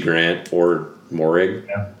Richie Grant or Morig?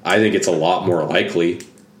 Yeah. I think it's a lot more likely.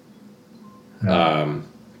 Yeah.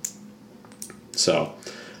 So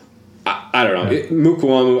I don't know.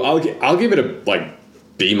 Mukuamu, I'll give it a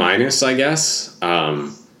B-, I guess.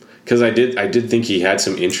 Because I did think he had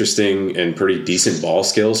some interesting and pretty decent ball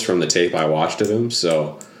skills from the tape I watched of him.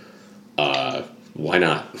 So why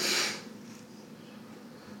not?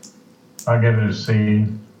 I'll give it a C.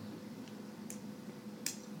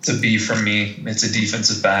 It's a B from me. It's a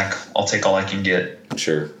defensive back. I'll take all I can get.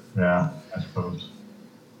 Sure. Yeah, I suppose.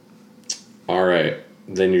 All right.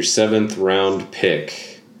 Then your 7th round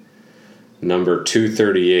pick, number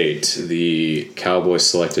 238, the Cowboys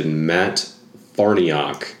selected Matt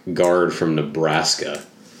Farniok, guard from Nebraska.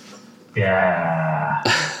 Yeah.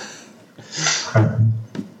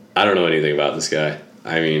 I don't know anything about this guy.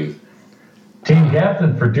 I mean, Team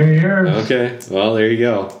captain for 2 years. okay. Well, there you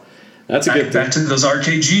go. That's a good thing. Back to those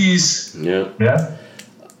RKGs. Yeah. Yeah.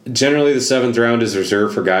 Generally, the 7th round is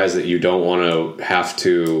reserved for guys that you don't want to have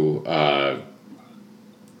to,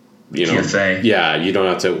 PFA. Yeah, you don't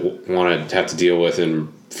have to deal with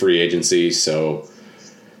in free agency. So,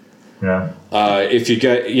 Yeah. if you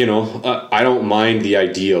get, I don't mind the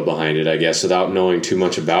idea behind it, I guess, without knowing too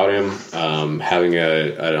much about him. Having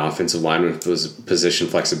an offensive lineman with position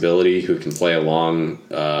flexibility who can play along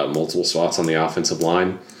multiple spots on the offensive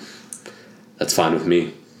line, that's fine with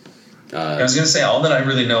me. I was going to say, all that I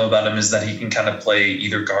really know about him is that he can kind of play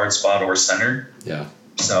either guard spot or center. Yeah.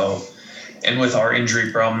 So, and with our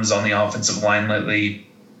injury problems on the offensive line lately,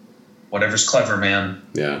 whatever's clever, man.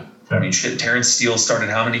 Yeah. I mean, shit, Terrence Steele started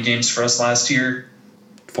how many games for us last year?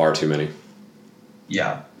 Far too many.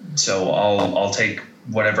 Yeah. So I'll take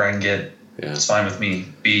whatever I can get. Yeah. It's fine with me.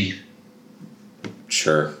 B.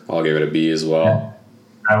 Sure. I'll give it a B as well.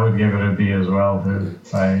 I would give it a B as well, too.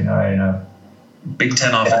 Big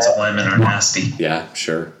Ten offensive linemen are nasty. Yeah,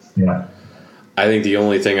 sure. Yeah. I think the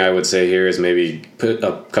only thing I would say here is maybe put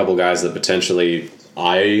a couple guys that potentially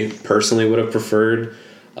I personally would have preferred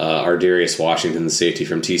are Darius Washington, the safety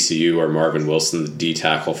from TCU, or Marvin Wilson, the D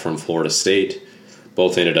tackle from Florida State.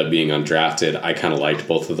 Both ended up being undrafted. I kind of liked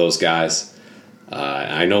both of those guys.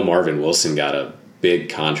 I know Marvin Wilson got a big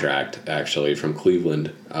contract, actually, from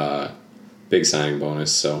Cleveland. Big signing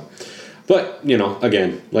bonus. So, but,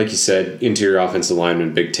 again, like you said, interior offensive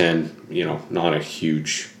lineman, Big Ten, not a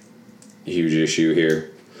huge issue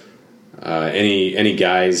here. Any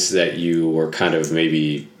guys that you were kind of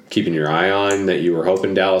maybe keeping your eye on that you were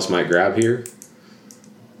hoping Dallas might grab here?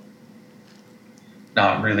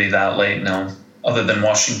 Not really that late, no. Other than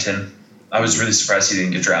Washington. I was really surprised he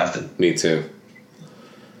didn't get drafted. Me too.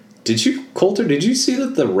 Coulter, did you see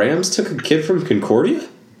that the Rams took a kid from Concordia?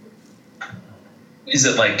 Is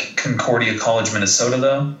it like Concordia College, Minnesota,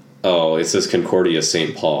 though? Oh, it says Concordia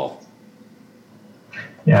St. Paul.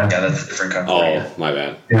 Yeah. Yeah, that's a different Concordia. Oh, my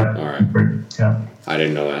bad. Yeah. All right. Yeah. I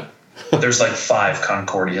didn't know that. There's like 5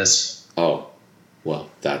 Concordias. Oh, well,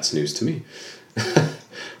 that's news to me.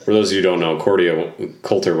 For those of you who don't know,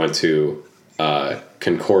 Coulter went to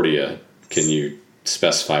Concordia. Can you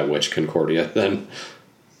specify which Concordia then?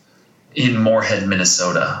 In Moorhead,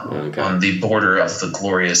 Minnesota, Okay. on the border of the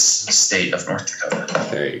glorious state of North Dakota.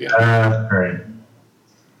 There you go. Great.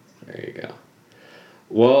 There you go.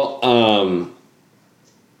 Well,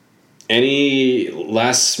 any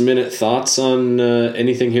last minute thoughts on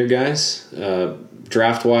anything here, guys?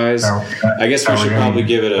 draft-wise. I guess we should probably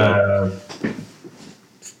give it a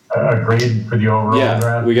grade for the overall draft.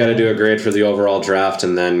 Yeah, we got to do a grade for the overall draft,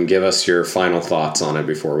 and then give us your final thoughts on it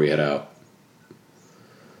before we head out.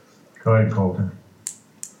 Go ahead, Colton.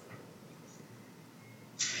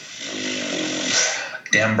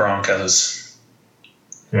 Damn Broncos.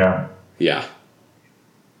 Yeah. Yeah.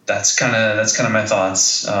 That's kind of my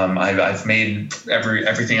thoughts. I've made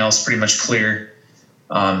everything else pretty much clear.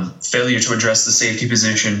 Failure to address the safety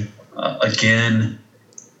position again.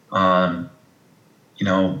 Don't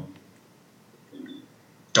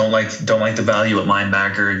like the value at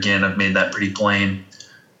linebacker again. I've made that pretty plain.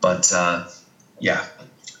 But I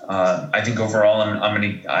think overall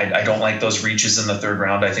I don't like those reaches in the third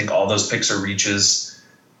round. I think all those picks are reaches.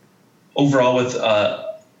 Overall with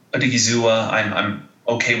Odighizuwa, I'm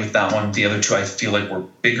okay with that one. The other two I feel like were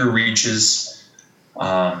bigger reaches.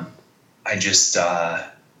 I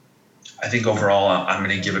think overall I'm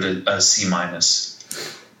going to give it a C-.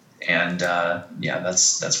 And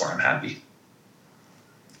that's where I'm happy.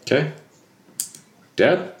 Okay.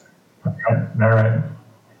 Dad? Okay. All right.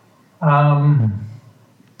 I'm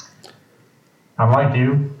like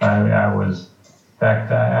you. I was, in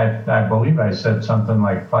fact, I believe I said something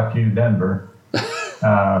like, fuck you, Denver,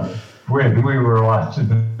 when we were watching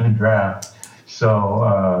the draft.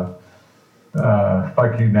 So,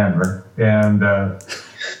 fuck you, Denver. And I'm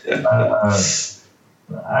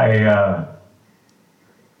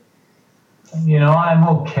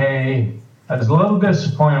okay. I was a little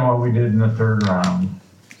disappointed in what we did in the third round.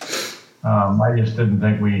 I just didn't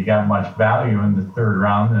think we got much value in the third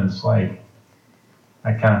round. And it's like,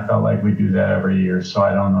 I kind of felt like we do that every year. So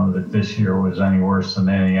I don't know that this year was any worse than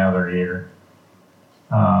any other year.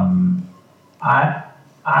 I'm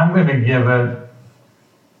going to give it,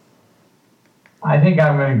 I think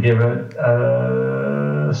I'm going to give it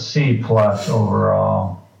a C+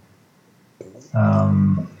 overall.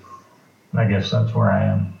 I guess that's where I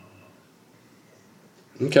am.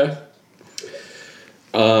 Okay.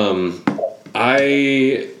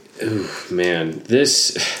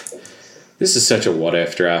 This is such a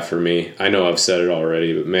what-if draft for me. I know I've said it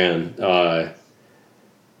already, but man,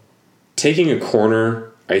 taking a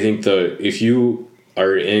corner, I think if you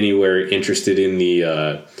are anywhere interested in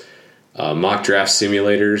the mock draft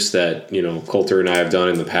simulators that, Coulter and I have done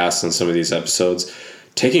in the past on some of these episodes,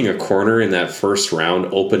 taking a corner in that first round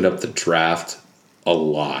opened up the draft a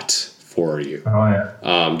lot for you. Oh,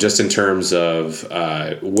 yeah. Just in terms of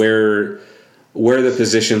where the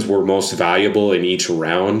positions were most valuable in each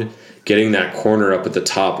round, getting that corner up at the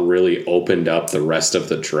top really opened up the rest of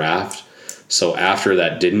the draft. So after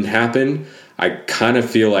that didn't happen, I kind of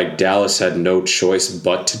feel like Dallas had no choice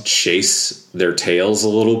but to chase their tails a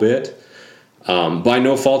little bit, by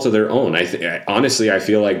no fault of their own. Honestly, I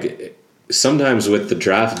feel like sometimes with the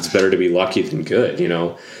draft, it's better to be lucky than good.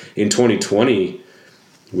 In 2020,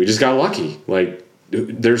 we just got lucky. Like,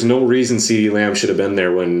 there's no reason CeeDee Lamb should have been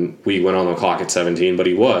there when we went on the clock at 17, but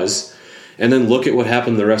he was. And then look at what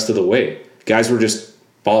happened the rest of the way. Guys were just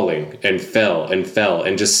falling and fell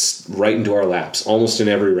and just right into our laps almost in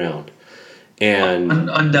every round. And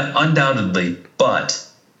undoubtedly, but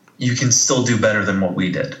you can still do better than what we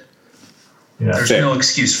did. Yeah. There's no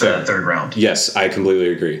excuse for that third round. Yes, I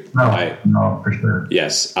completely agree. No, for sure.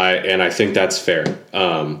 Yes, I think that's fair.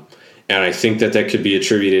 And I think that could be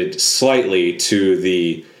attributed slightly to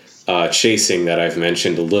the chasing that I've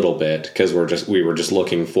mentioned a little bit, because we were just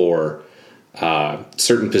looking for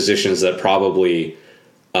certain positions that probably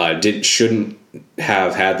shouldn't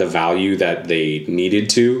have had the value that they needed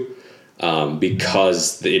to,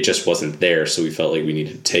 because it just wasn't there. So we felt like we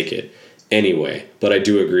needed to take it anyway. But I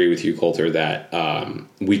do agree with you, Coulter, that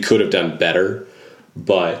we could have done better.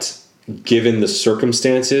 But given the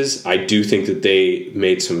circumstances, I do think that they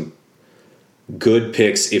made some good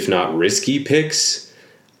picks, if not risky picks,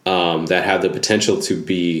 that have the potential to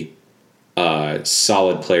be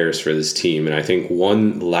solid players for this team. And I think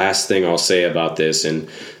one last thing I'll say about this, and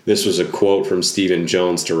this was a quote from Stephen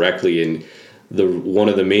Jones directly, and one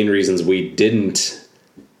of the main reasons we didn't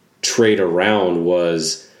trade around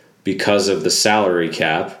was because of the salary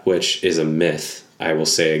cap, which is a myth, I will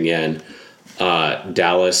say again.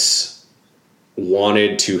 Dallas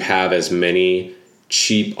wanted to have as many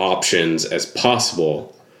cheap options as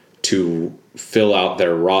possible to fill out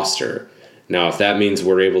their roster. Now, if that means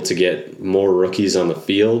we're able to get more rookies on the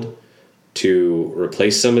field to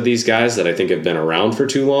replace some of these guys that I think have been around for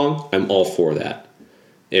too long, I'm all for that.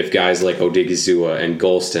 If guys like Odighizuwa and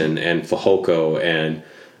Golston and Fehoko and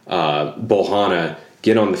Bohanna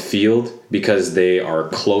get on the field because they are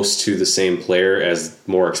close to the same player as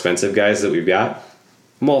more expensive guys that we've got,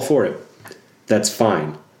 I'm all for it. that's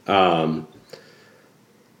fine.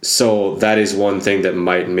 So that is one thing that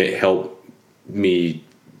might help me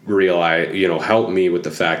realize, help me with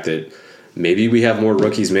the fact that maybe we have more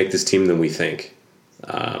rookies make this team than we think.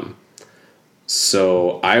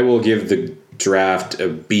 So I will give the draft a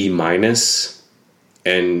B-,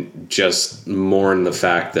 and just mourn the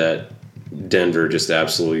fact that Denver just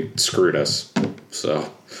absolutely screwed us. So,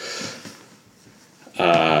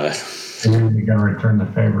 You're going to return the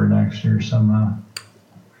favor next year somehow.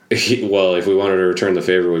 Well, if we wanted to return the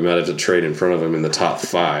favor, we might have to trade in front of him in the top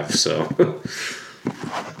 5. So,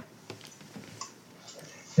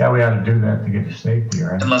 yeah, we ought to do that to get a safety,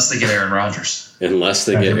 right? Unless they get Aaron Rodgers. In which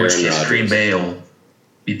case, Green Bay will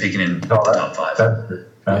be picking in the top 5.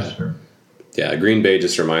 That's true. Yeah, Green Bay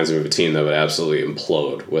just reminds me of a team that would absolutely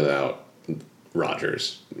implode without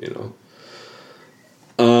Rodgers.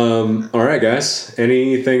 All right, guys.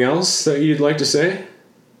 Anything else that you'd like to say?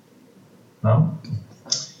 No.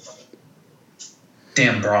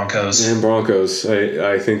 Damn Broncos.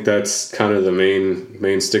 I think that's kind of the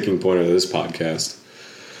main sticking point of this podcast.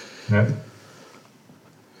 Yeah.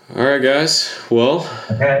 All right, guys. Well,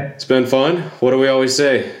 It's been fun. What do we always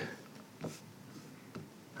say?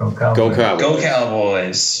 Go Cowboys. Go Cowboys. Go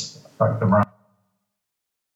Cowboys. Fuck the Browns.